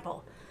for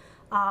example,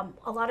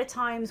 a lot of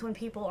times when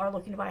people are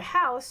looking to buy a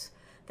house,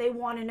 they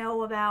want to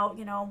know about,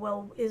 you know,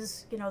 well,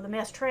 is, you know, the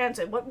mass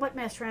transit, what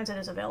mass transit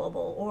is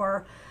available,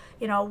 or,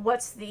 you know,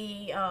 what's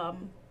the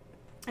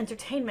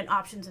entertainment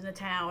options in the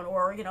town,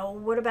 or, you know,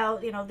 what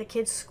about, you know, the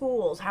kids'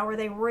 schools, how are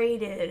they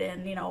rated,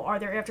 and, you know, are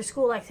there after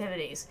school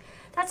activities?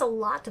 That's a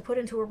lot to put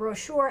into a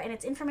brochure, and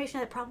it's information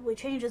that probably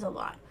changes a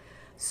lot.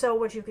 So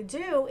what you could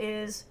do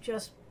is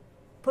just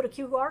put a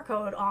QR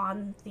code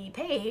on the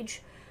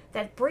page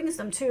that brings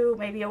them to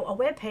maybe a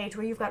web page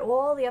where you've got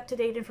all the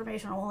up-to-date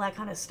information, all that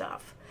kind of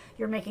stuff.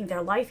 You're making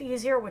their life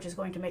easier, which is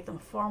going to make them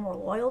far more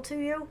loyal to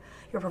you.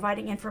 You're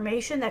providing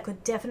information that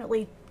could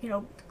definitely, you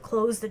know,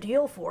 close the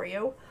deal for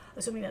you,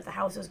 assuming that the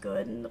house is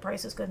good and the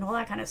price is good and all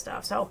that kind of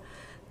stuff. So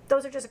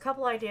those are just a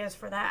couple ideas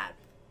for that.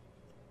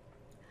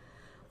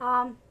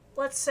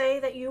 Let's say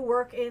that you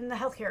work in the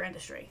healthcare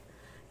industry.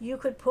 You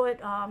could put,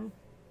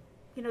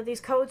 you know,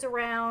 these codes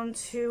around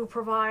to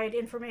provide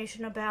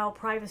information about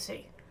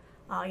privacy,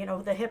 you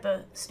know, the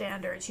HIPAA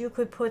standards. You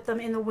could put them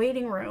in the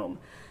waiting room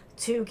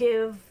to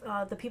give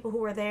the people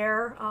who are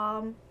there,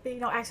 you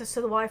know, access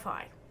to the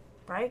Wi-Fi,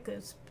 right?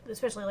 Because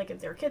especially like if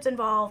there are kids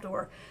involved,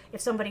 or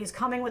if somebody's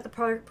coming with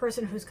the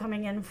person who's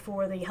coming in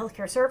for the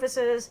healthcare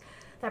services,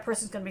 that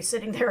person's going to be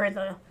sitting there in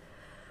the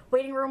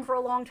waiting room for a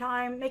long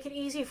time. Make it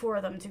easy for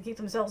them to keep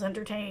themselves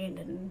entertained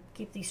and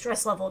keep the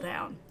stress level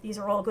down. These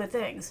are all good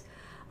things.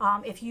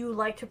 If you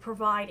like to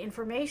provide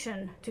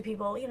information to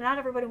people, you know, not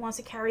everybody wants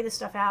to carry this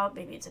stuff out.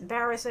 Maybe it's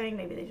embarrassing,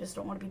 maybe they just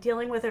don't want to be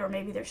dealing with it, or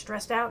maybe they're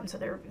stressed out and so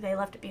they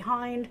left it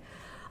behind.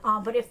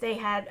 But if they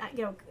had,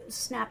 you know,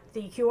 snapped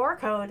the QR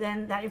code,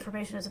 then that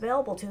information is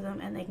available to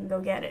them and they can go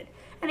get it.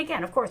 And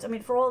again, of course, I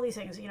mean, for all these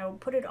things, you know,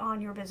 put it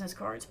on your business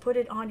cards, put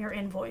it on your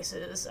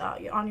invoices,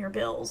 on your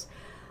bills.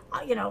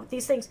 You know,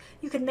 these things,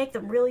 you can make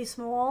them really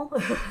small.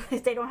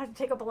 They don't have to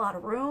take up a lot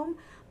of room,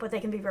 but they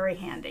can be very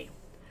handy.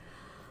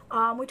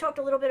 We talked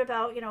a little bit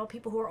about, you know,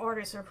 people who are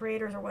artists or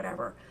creators or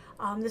whatever.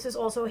 This is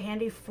also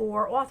handy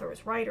for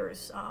authors,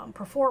 writers,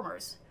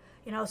 performers.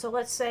 You know, so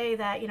let's say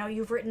that, you know,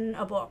 you've written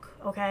a book,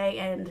 okay,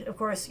 and of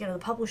course, you know, the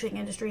publishing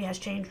industry has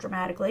changed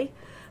dramatically,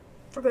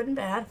 for good and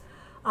bad.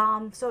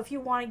 So if you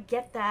want to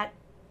get that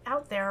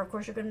out there, of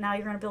course, now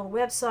you're going to build a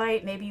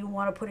website. Maybe you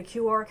want to put a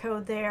QR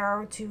code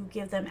there to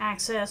give them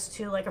access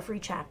to like a free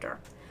chapter.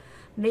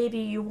 Maybe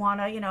you want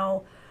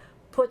to,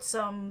 put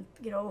some,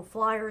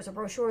 flyers or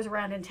brochures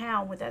around in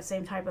town with that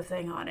same type of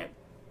thing on it.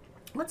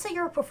 Let's say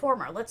you're a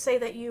performer. Let's say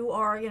that you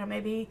are,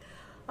 maybe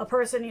a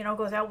person,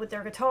 goes out with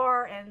their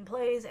guitar and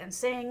plays and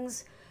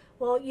sings.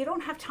 Well, you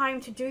don't have time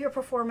to do your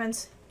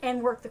performance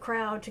and work the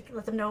crowd to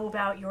let them know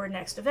about your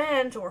next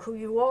event or who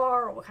you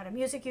are or what kind of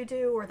music you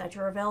do or that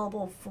you're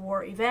available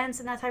for events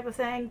and that type of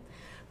thing.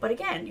 But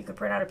again, you could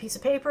print out a piece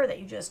of paper that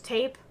you just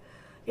tape,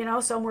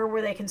 somewhere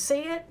where they can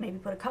see it, maybe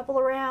put a couple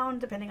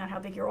around, depending on how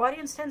big your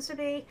audience tends to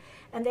be,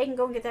 and they can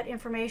go and get that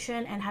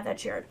information and have that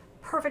shared.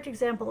 Perfect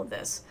example of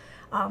this.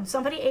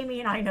 Somebody Amy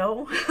and I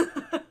know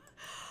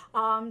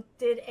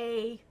did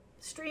a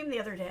stream the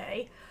other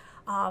day,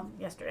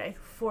 yesterday,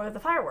 for the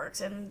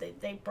fireworks, and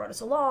they brought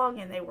us along,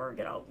 and they were,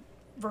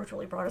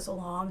 virtually brought us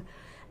along.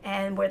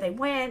 And where they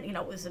went,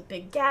 it was a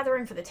big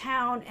gathering for the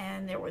town,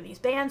 and there were these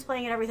bands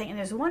playing and everything. And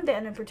there's one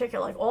band in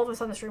particular, like all of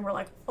us on the stream were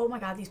like, oh my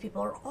God, these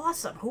people are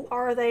awesome. Who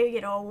are they?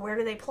 Where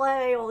do they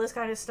play? All this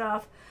kind of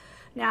stuff.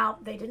 Now,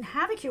 they didn't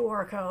have a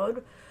QR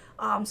code,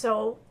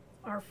 so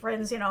our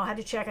friends, had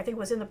to check. I think it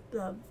was in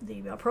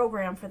the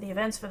program for the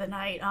events for the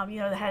night, they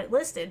had it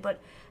listed.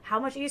 But how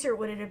much easier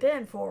would it have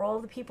been for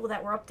all the people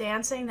that were up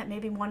dancing that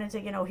maybe wanted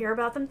to, hear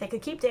about them? They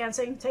could keep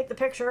dancing, take the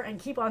picture, and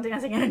keep on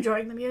dancing and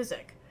enjoying the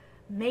music.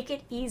 Make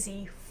it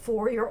easy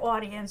for your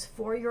audience,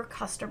 for your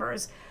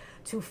customers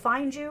to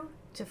find you,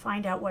 to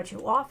find out what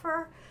you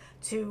offer,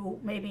 to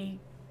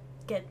maybe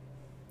get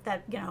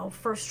that,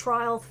 first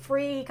trial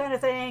free kind of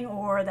thing,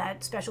 or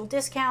that special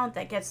discount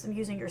that gets them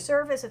using your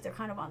service if they're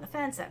kind of on the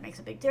fence. That makes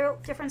a big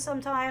difference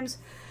sometimes.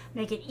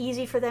 Make it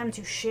easy for them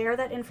to share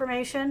that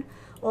information.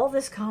 All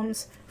this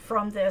comes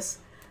from this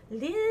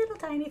little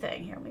tiny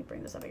thing. Here, let me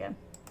bring this up again.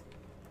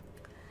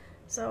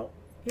 So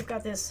you've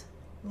got this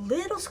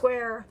little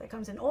square that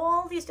comes in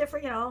all these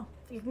different,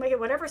 you can make it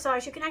whatever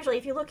size. You can actually,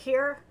 if you look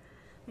here,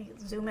 let me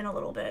zoom in a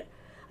little bit.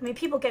 I mean,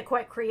 people get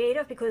quite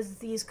creative because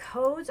these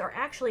codes are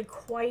actually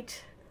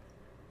quite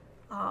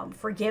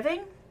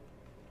forgiving.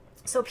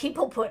 So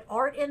people put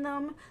art in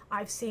them.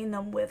 I've seen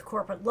them with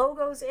corporate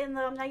logos in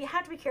them. Now you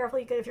have to be careful.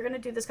 If you're going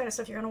to do this kind of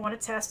stuff, you're going to want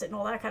to test it and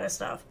all that kind of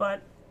stuff.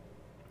 But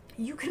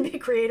you can be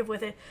creative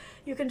with it.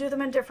 You can do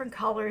them in different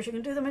colors. You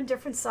can do them in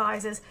different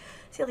sizes.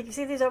 See, like you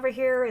see these over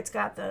here. It's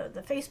got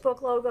the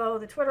Facebook logo,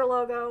 the Twitter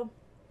logo.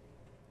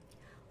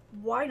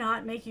 Why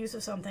not make use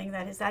of something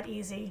that is that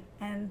easy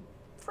and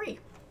free?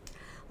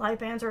 Live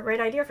bands are a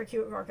great idea for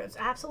QR codes.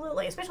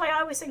 Absolutely. Especially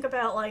I always think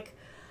about like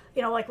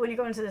when you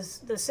go into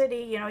the city,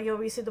 you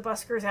always see the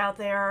buskers out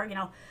there,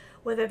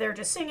 whether they're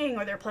just singing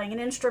or they're playing an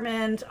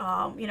instrument,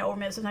 or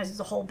maybe sometimes it's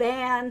a whole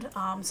band.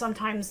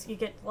 Sometimes you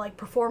get like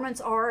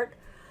performance art.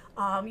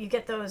 You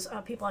get those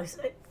people,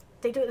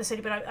 they do it in the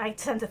city, but I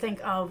tend to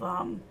think of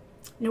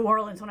New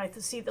Orleans when I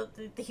see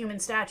the human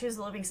statues,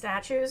 the living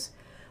statues.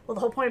 Well,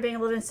 the whole point of being a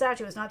living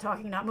statue is not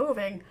talking, not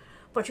moving,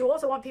 but you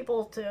also want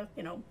people to,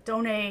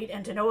 donate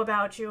and to know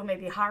about you,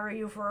 maybe hire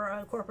you for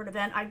a corporate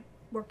event. I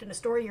worked in a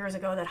store years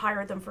ago that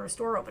hired them for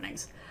store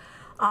openings.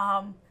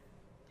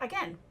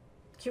 Again,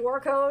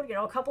 QR code,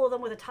 a couple of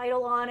them with a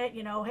title on it,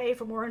 hey,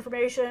 for more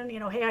information,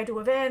 hey, I do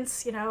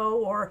events,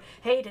 or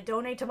hey, to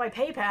donate to my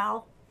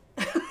PayPal.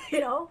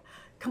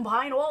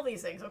 Combine all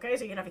these things, okay?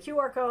 So you can have a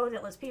QR code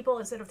that lets people,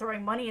 instead of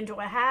throwing money into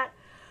a hat,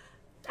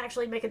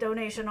 actually make a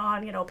donation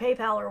on,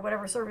 PayPal or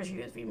whatever service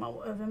you use,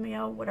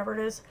 Vimeo, whatever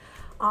it is.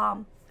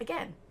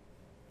 Again,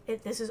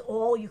 this is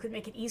all, you can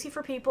make it easy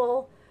for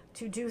people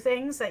to do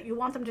things that you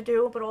want them to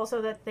do, but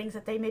also that things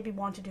that they maybe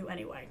want to do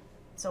anyway.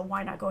 So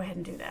why not go ahead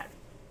and do that?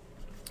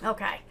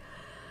 Okay,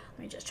 let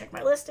me just check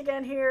my list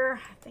again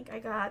here. I think I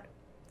got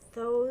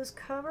those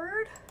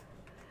covered.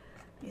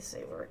 Let me see,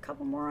 we're a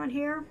couple more on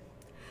here.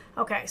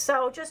 Okay,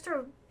 so just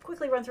to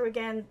quickly run through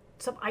again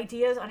some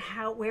ideas on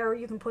where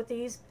you can put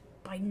these.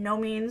 By no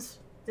means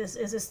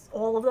this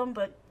all of them,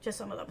 but just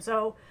some of them.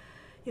 So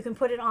you can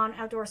put it on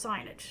outdoor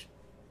signage.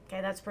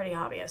 Okay, that's pretty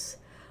obvious.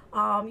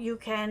 You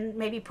can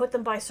maybe put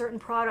them by certain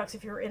products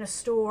if you're in a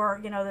store,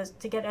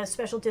 to get a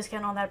special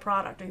discount on that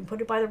product. Or you can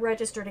put it by the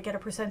register to get a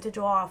percentage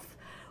off,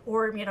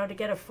 or, to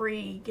get a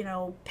free,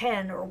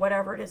 pen or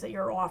whatever it is that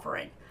you're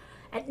offering.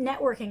 At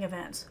networking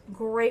events,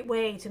 great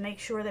way to make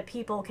sure that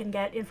people can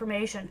get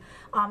information.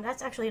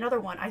 That's actually another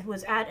one. I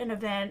was at an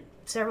event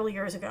several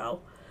years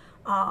ago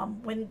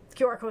when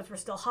QR codes were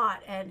still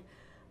hot, and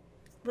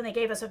when they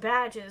gave us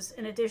badges,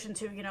 in addition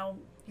to,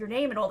 your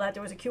name and all that,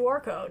 there was a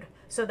QR code,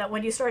 so that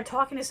when you started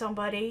talking to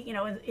somebody,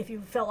 if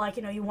you felt like,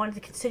 you wanted to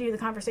continue the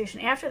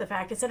conversation after the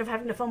fact, instead of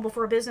having to fumble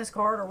for a business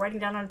card or writing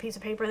down on a piece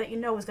of paper that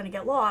was going to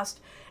get lost,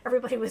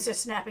 everybody was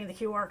just snapping the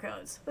QR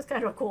codes. It was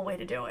kind of a cool way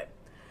to do it.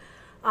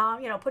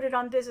 Put it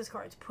on business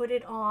cards, put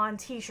it on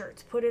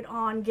t-shirts, put it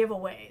on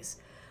giveaways,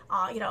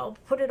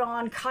 put it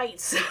on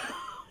kites,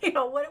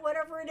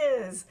 whatever it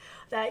is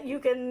that you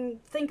can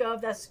think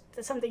of, that's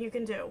something you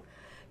can do.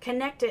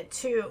 Connect it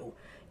to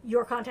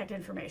your contact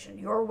information,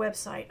 your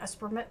website,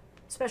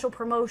 special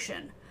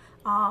promotion.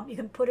 You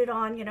can put it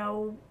on, you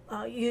know,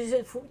 use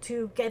it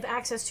to give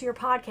access to your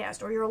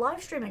podcast or your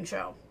live streaming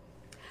show.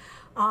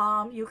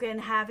 You can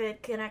have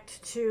it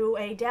connect to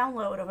a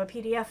download of a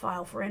PDF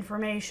file for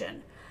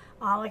information.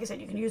 Like I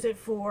said, you can use it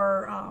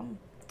for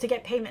to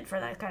get payment for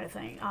that kind of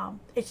thing.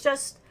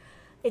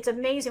 It's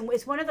amazing.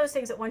 It's one of those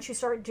things that once you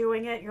start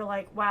doing it, you're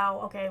like,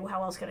 wow, okay, well,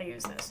 how else can I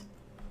use this?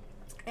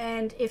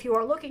 And if you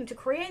are looking to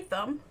create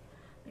them,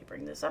 let me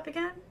bring this up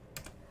again.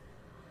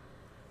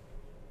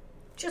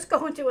 Just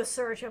go into a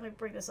search. Let me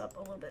bring this up a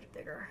little bit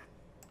bigger.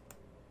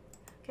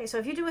 Okay, so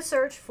if you do a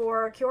search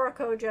for QR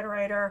code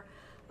generator,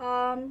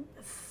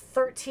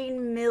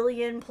 13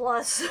 million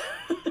plus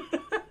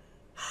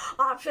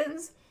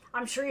options.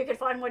 I'm sure you can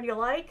find one you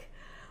like.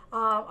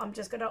 I'm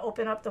just going to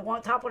open up the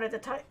top one at the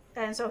top.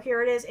 And so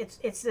here it is.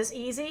 It's this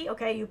easy.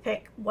 Okay, you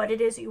pick what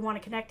it is that you want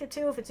to connect it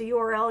to. If it's a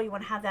URL, you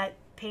want to have that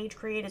page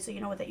created so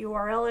you know what that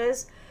URL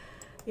is.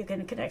 You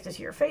can connect it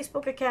to your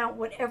Facebook account,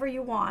 whatever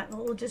you want.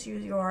 We'll just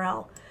use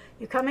URL.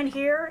 You come in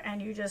here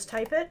and you just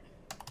type it.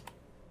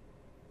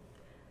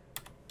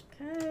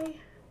 Okay.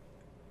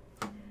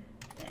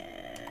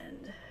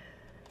 And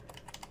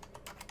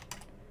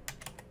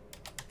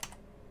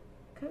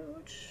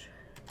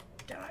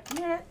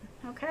coach.net.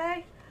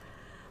 Okay.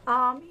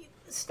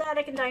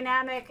 Static and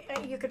dynamic,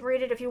 you could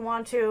read it if you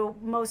want to.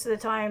 Most of the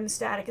time,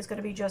 static is going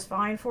to be just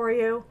fine for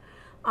you.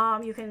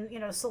 You can, you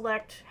know,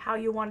 select how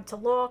you want it to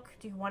look.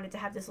 Do you want it to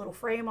have this little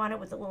frame on it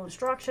with the little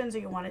instructions, or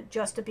you want it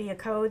just to be a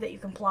code that you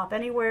can plop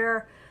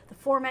anywhere? The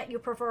format you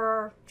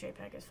prefer,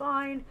 JPEG is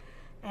fine,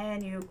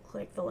 and you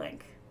click the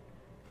link.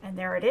 And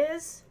there it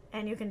is,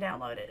 and you can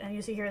download it. And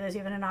you see here there's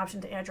even an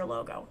option to add your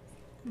logo.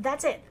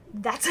 That's it.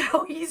 That's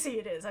how easy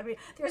it is. I mean,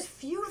 there's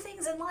few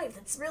things in life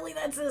that's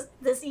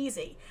this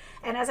easy.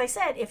 And as I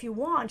said, if you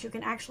want, you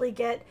can actually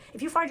get,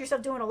 if you find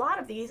yourself doing a lot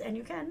of these, and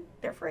you can,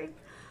 they're free,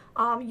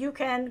 you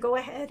can go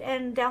ahead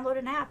and download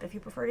an app if you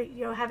prefer to,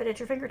 you know, have it at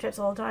your fingertips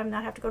all the time,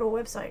 not have to go to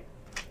a website.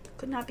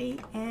 Could not be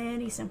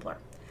any simpler.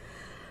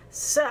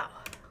 So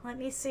let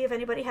me see if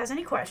anybody has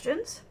any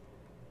questions.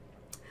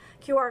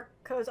 QR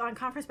codes on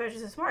conference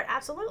badges is smart.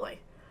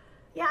 Absolutely.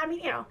 Yeah, I mean,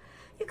 you know,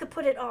 you could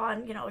put it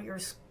on, you know, your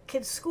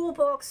kids' school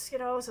books, you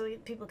know, so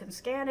people can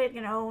scan it,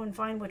 you know, and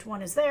find which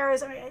one is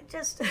theirs. I mean, it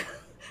just,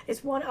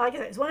 it's one, like I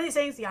said, it's one of these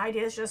things. The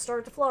ideas just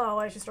start to flow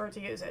as you start to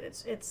use it.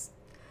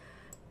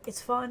 It's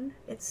fun.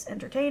 It's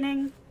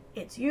entertaining.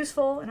 It's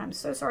useful. And I'm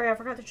so sorry I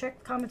forgot to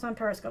check comments on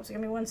Periscope. So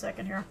give me 1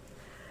 second here.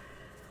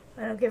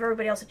 I'll give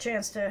everybody else a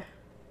chance to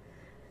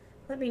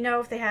let me know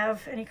if they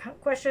have any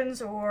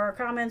questions or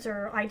comments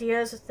or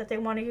ideas that they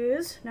want to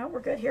use. No,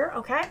 we're good here.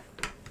 Okay.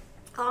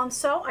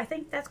 So I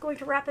think that's going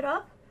to wrap it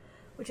up,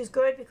 which is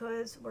good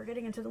because we're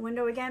getting into the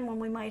window again when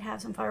we might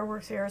have some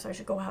fireworks here. So I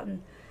should go out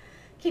and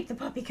keep the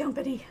puppy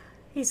company.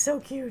 He's so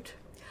cute.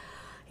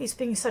 He's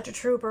being such a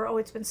trooper. Oh,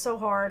 it's been so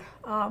hard.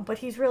 But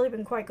he's really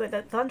been quite good.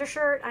 That thunder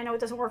shirt, I know it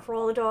doesn't work for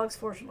all the dogs.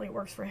 Fortunately, it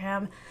works for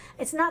him.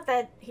 It's not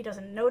that he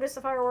doesn't notice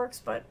the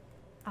fireworks, but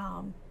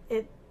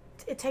it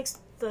takes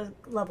the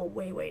level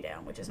way, way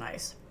down, which is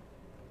nice.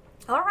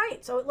 All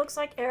right, so it looks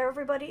like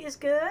everybody is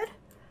good.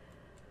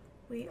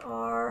 We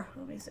are,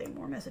 let me see,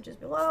 more messages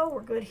below.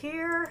 We're good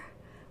here.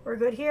 We're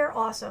good here.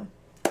 Awesome.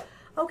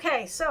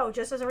 Okay, so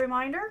just as a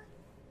reminder,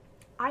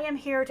 I am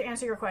here to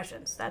answer your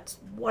questions. That's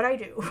what I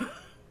do.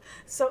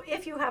 So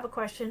if you have a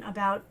question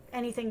about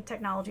anything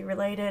technology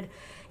related,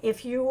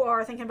 if you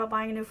are thinking about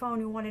buying a new phone,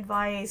 you want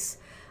advice,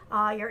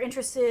 you're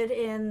interested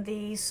in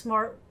the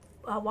smart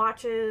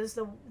watches,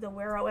 the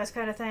Wear OS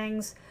kind of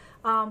things,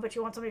 but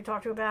you want somebody to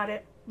talk to about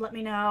it, let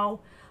me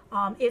know.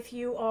 If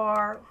you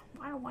are,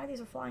 I don't know why these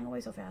are flying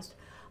away so fast.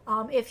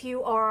 If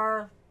you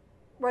are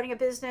running a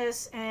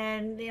business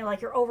and, you know,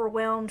 like you're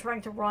overwhelmed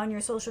trying to run your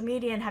social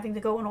media and having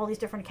to go on all these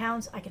different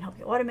accounts, I can help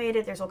you automate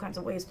it. There's all kinds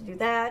of ways to do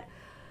that.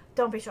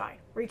 Don't be shy.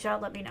 Reach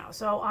out, let me know.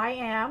 So I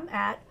am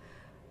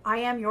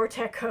your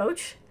tech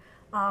coach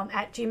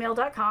at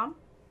gmail.com.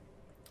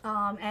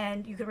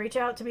 And you can reach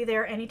out to me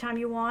there anytime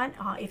you want.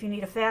 If you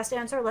need a fast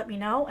answer, let me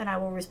know and I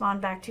will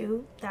respond back to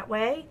you that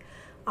way.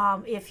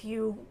 If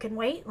you can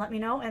wait, let me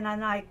know and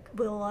then I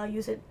will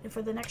use it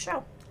for the next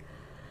show.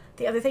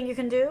 The other thing you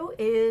can do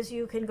is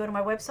you can go to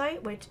my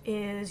website, which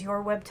is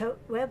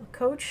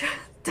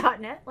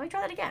yourwebcoach.net. Let me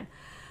try that again.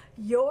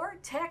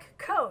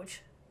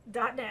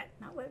 yourtechcoach.net,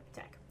 not web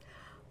tech.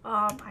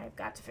 I've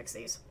got to fix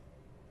these.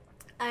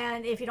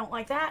 And if you don't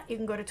like that, you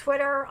can go to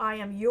Twitter. I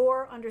am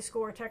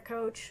your_tech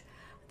coach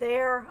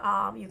there.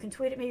 You can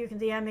tweet at me, you can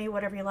DM me,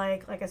 whatever you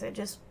like. Like I said,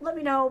 just let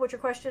me know what your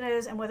question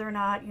is and whether or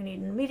not you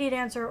need an immediate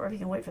answer or if you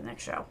can wait for the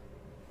next show.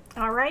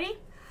 Alrighty.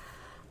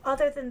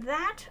 Other than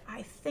that,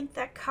 I think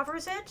that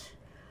covers it.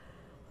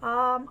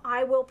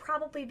 I will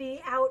probably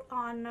be out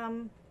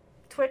on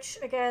Twitch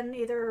again,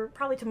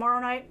 probably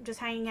tomorrow night, just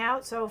hanging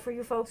out. So for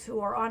you folks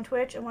who are on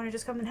Twitch and want to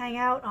just come and hang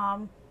out,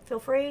 feel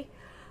free.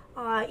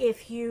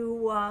 If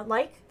you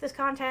like this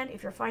content,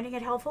 if you're finding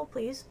it helpful,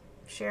 please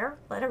share,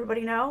 let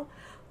everybody know.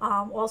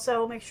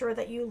 Also, make sure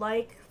that you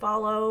like,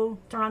 follow,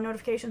 turn on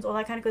notifications, all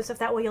that kind of good stuff.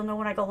 That way you'll know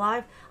when I go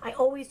live. I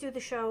always do the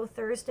show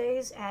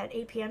Thursdays at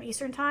 8 p.m.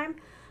 Eastern Time,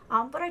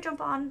 but I jump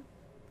on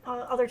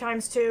other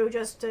times too,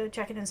 just to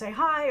check in and say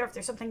hi, or if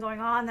there's something going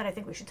on that I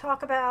think we should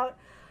talk about,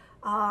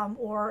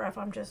 or if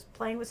I'm just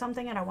playing with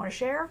something and I want to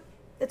share.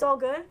 It's all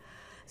good.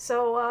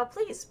 So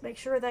please make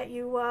sure that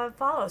you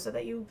follow so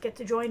that you get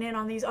to join in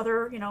on these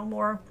other,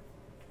 more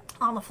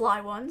on the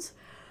fly ones.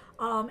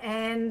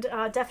 And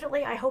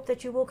definitely, I hope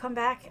that you will come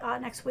back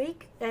next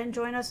week and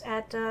join us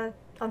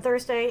on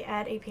Thursday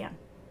at 8 p.m.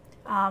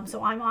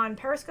 So I'm on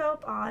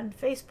Periscope, on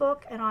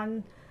Facebook, and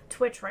on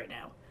Twitch right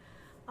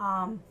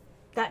now.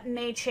 That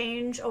may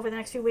change over the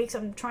next few weeks.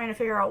 I'm trying to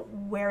figure out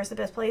where is the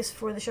best place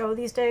for the show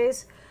these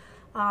days.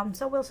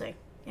 So we'll see.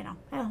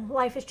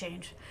 Life has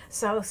changed.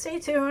 So stay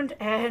tuned,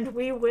 and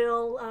we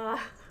will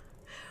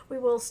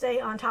stay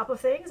on top of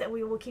things, and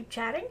we will keep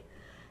chatting.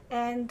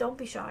 And don't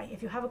be shy.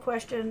 If you have a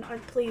question,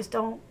 please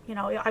don't,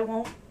 I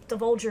won't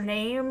divulge your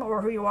name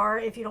or who you are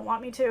if you don't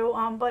want me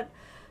to. But,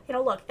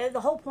 look, the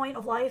whole point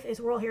of life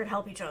is we're all here to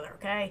help each other,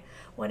 okay?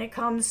 When it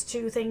comes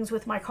to things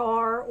with my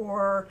car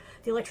or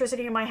the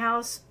electricity in my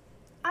house,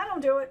 I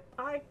don't do it.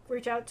 I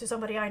reach out to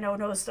somebody I know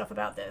knows stuff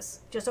about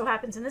this. Just so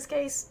happens in this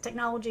case,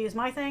 technology is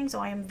my thing, so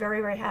I am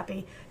very, very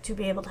happy to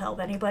be able to help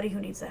anybody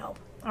who needs the help.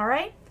 All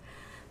right?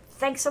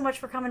 Thanks so much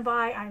for coming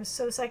by. I'm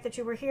so psyched that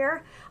you were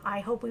here. I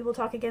hope we will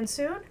talk again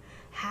soon.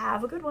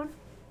 Have a good one.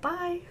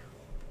 Bye.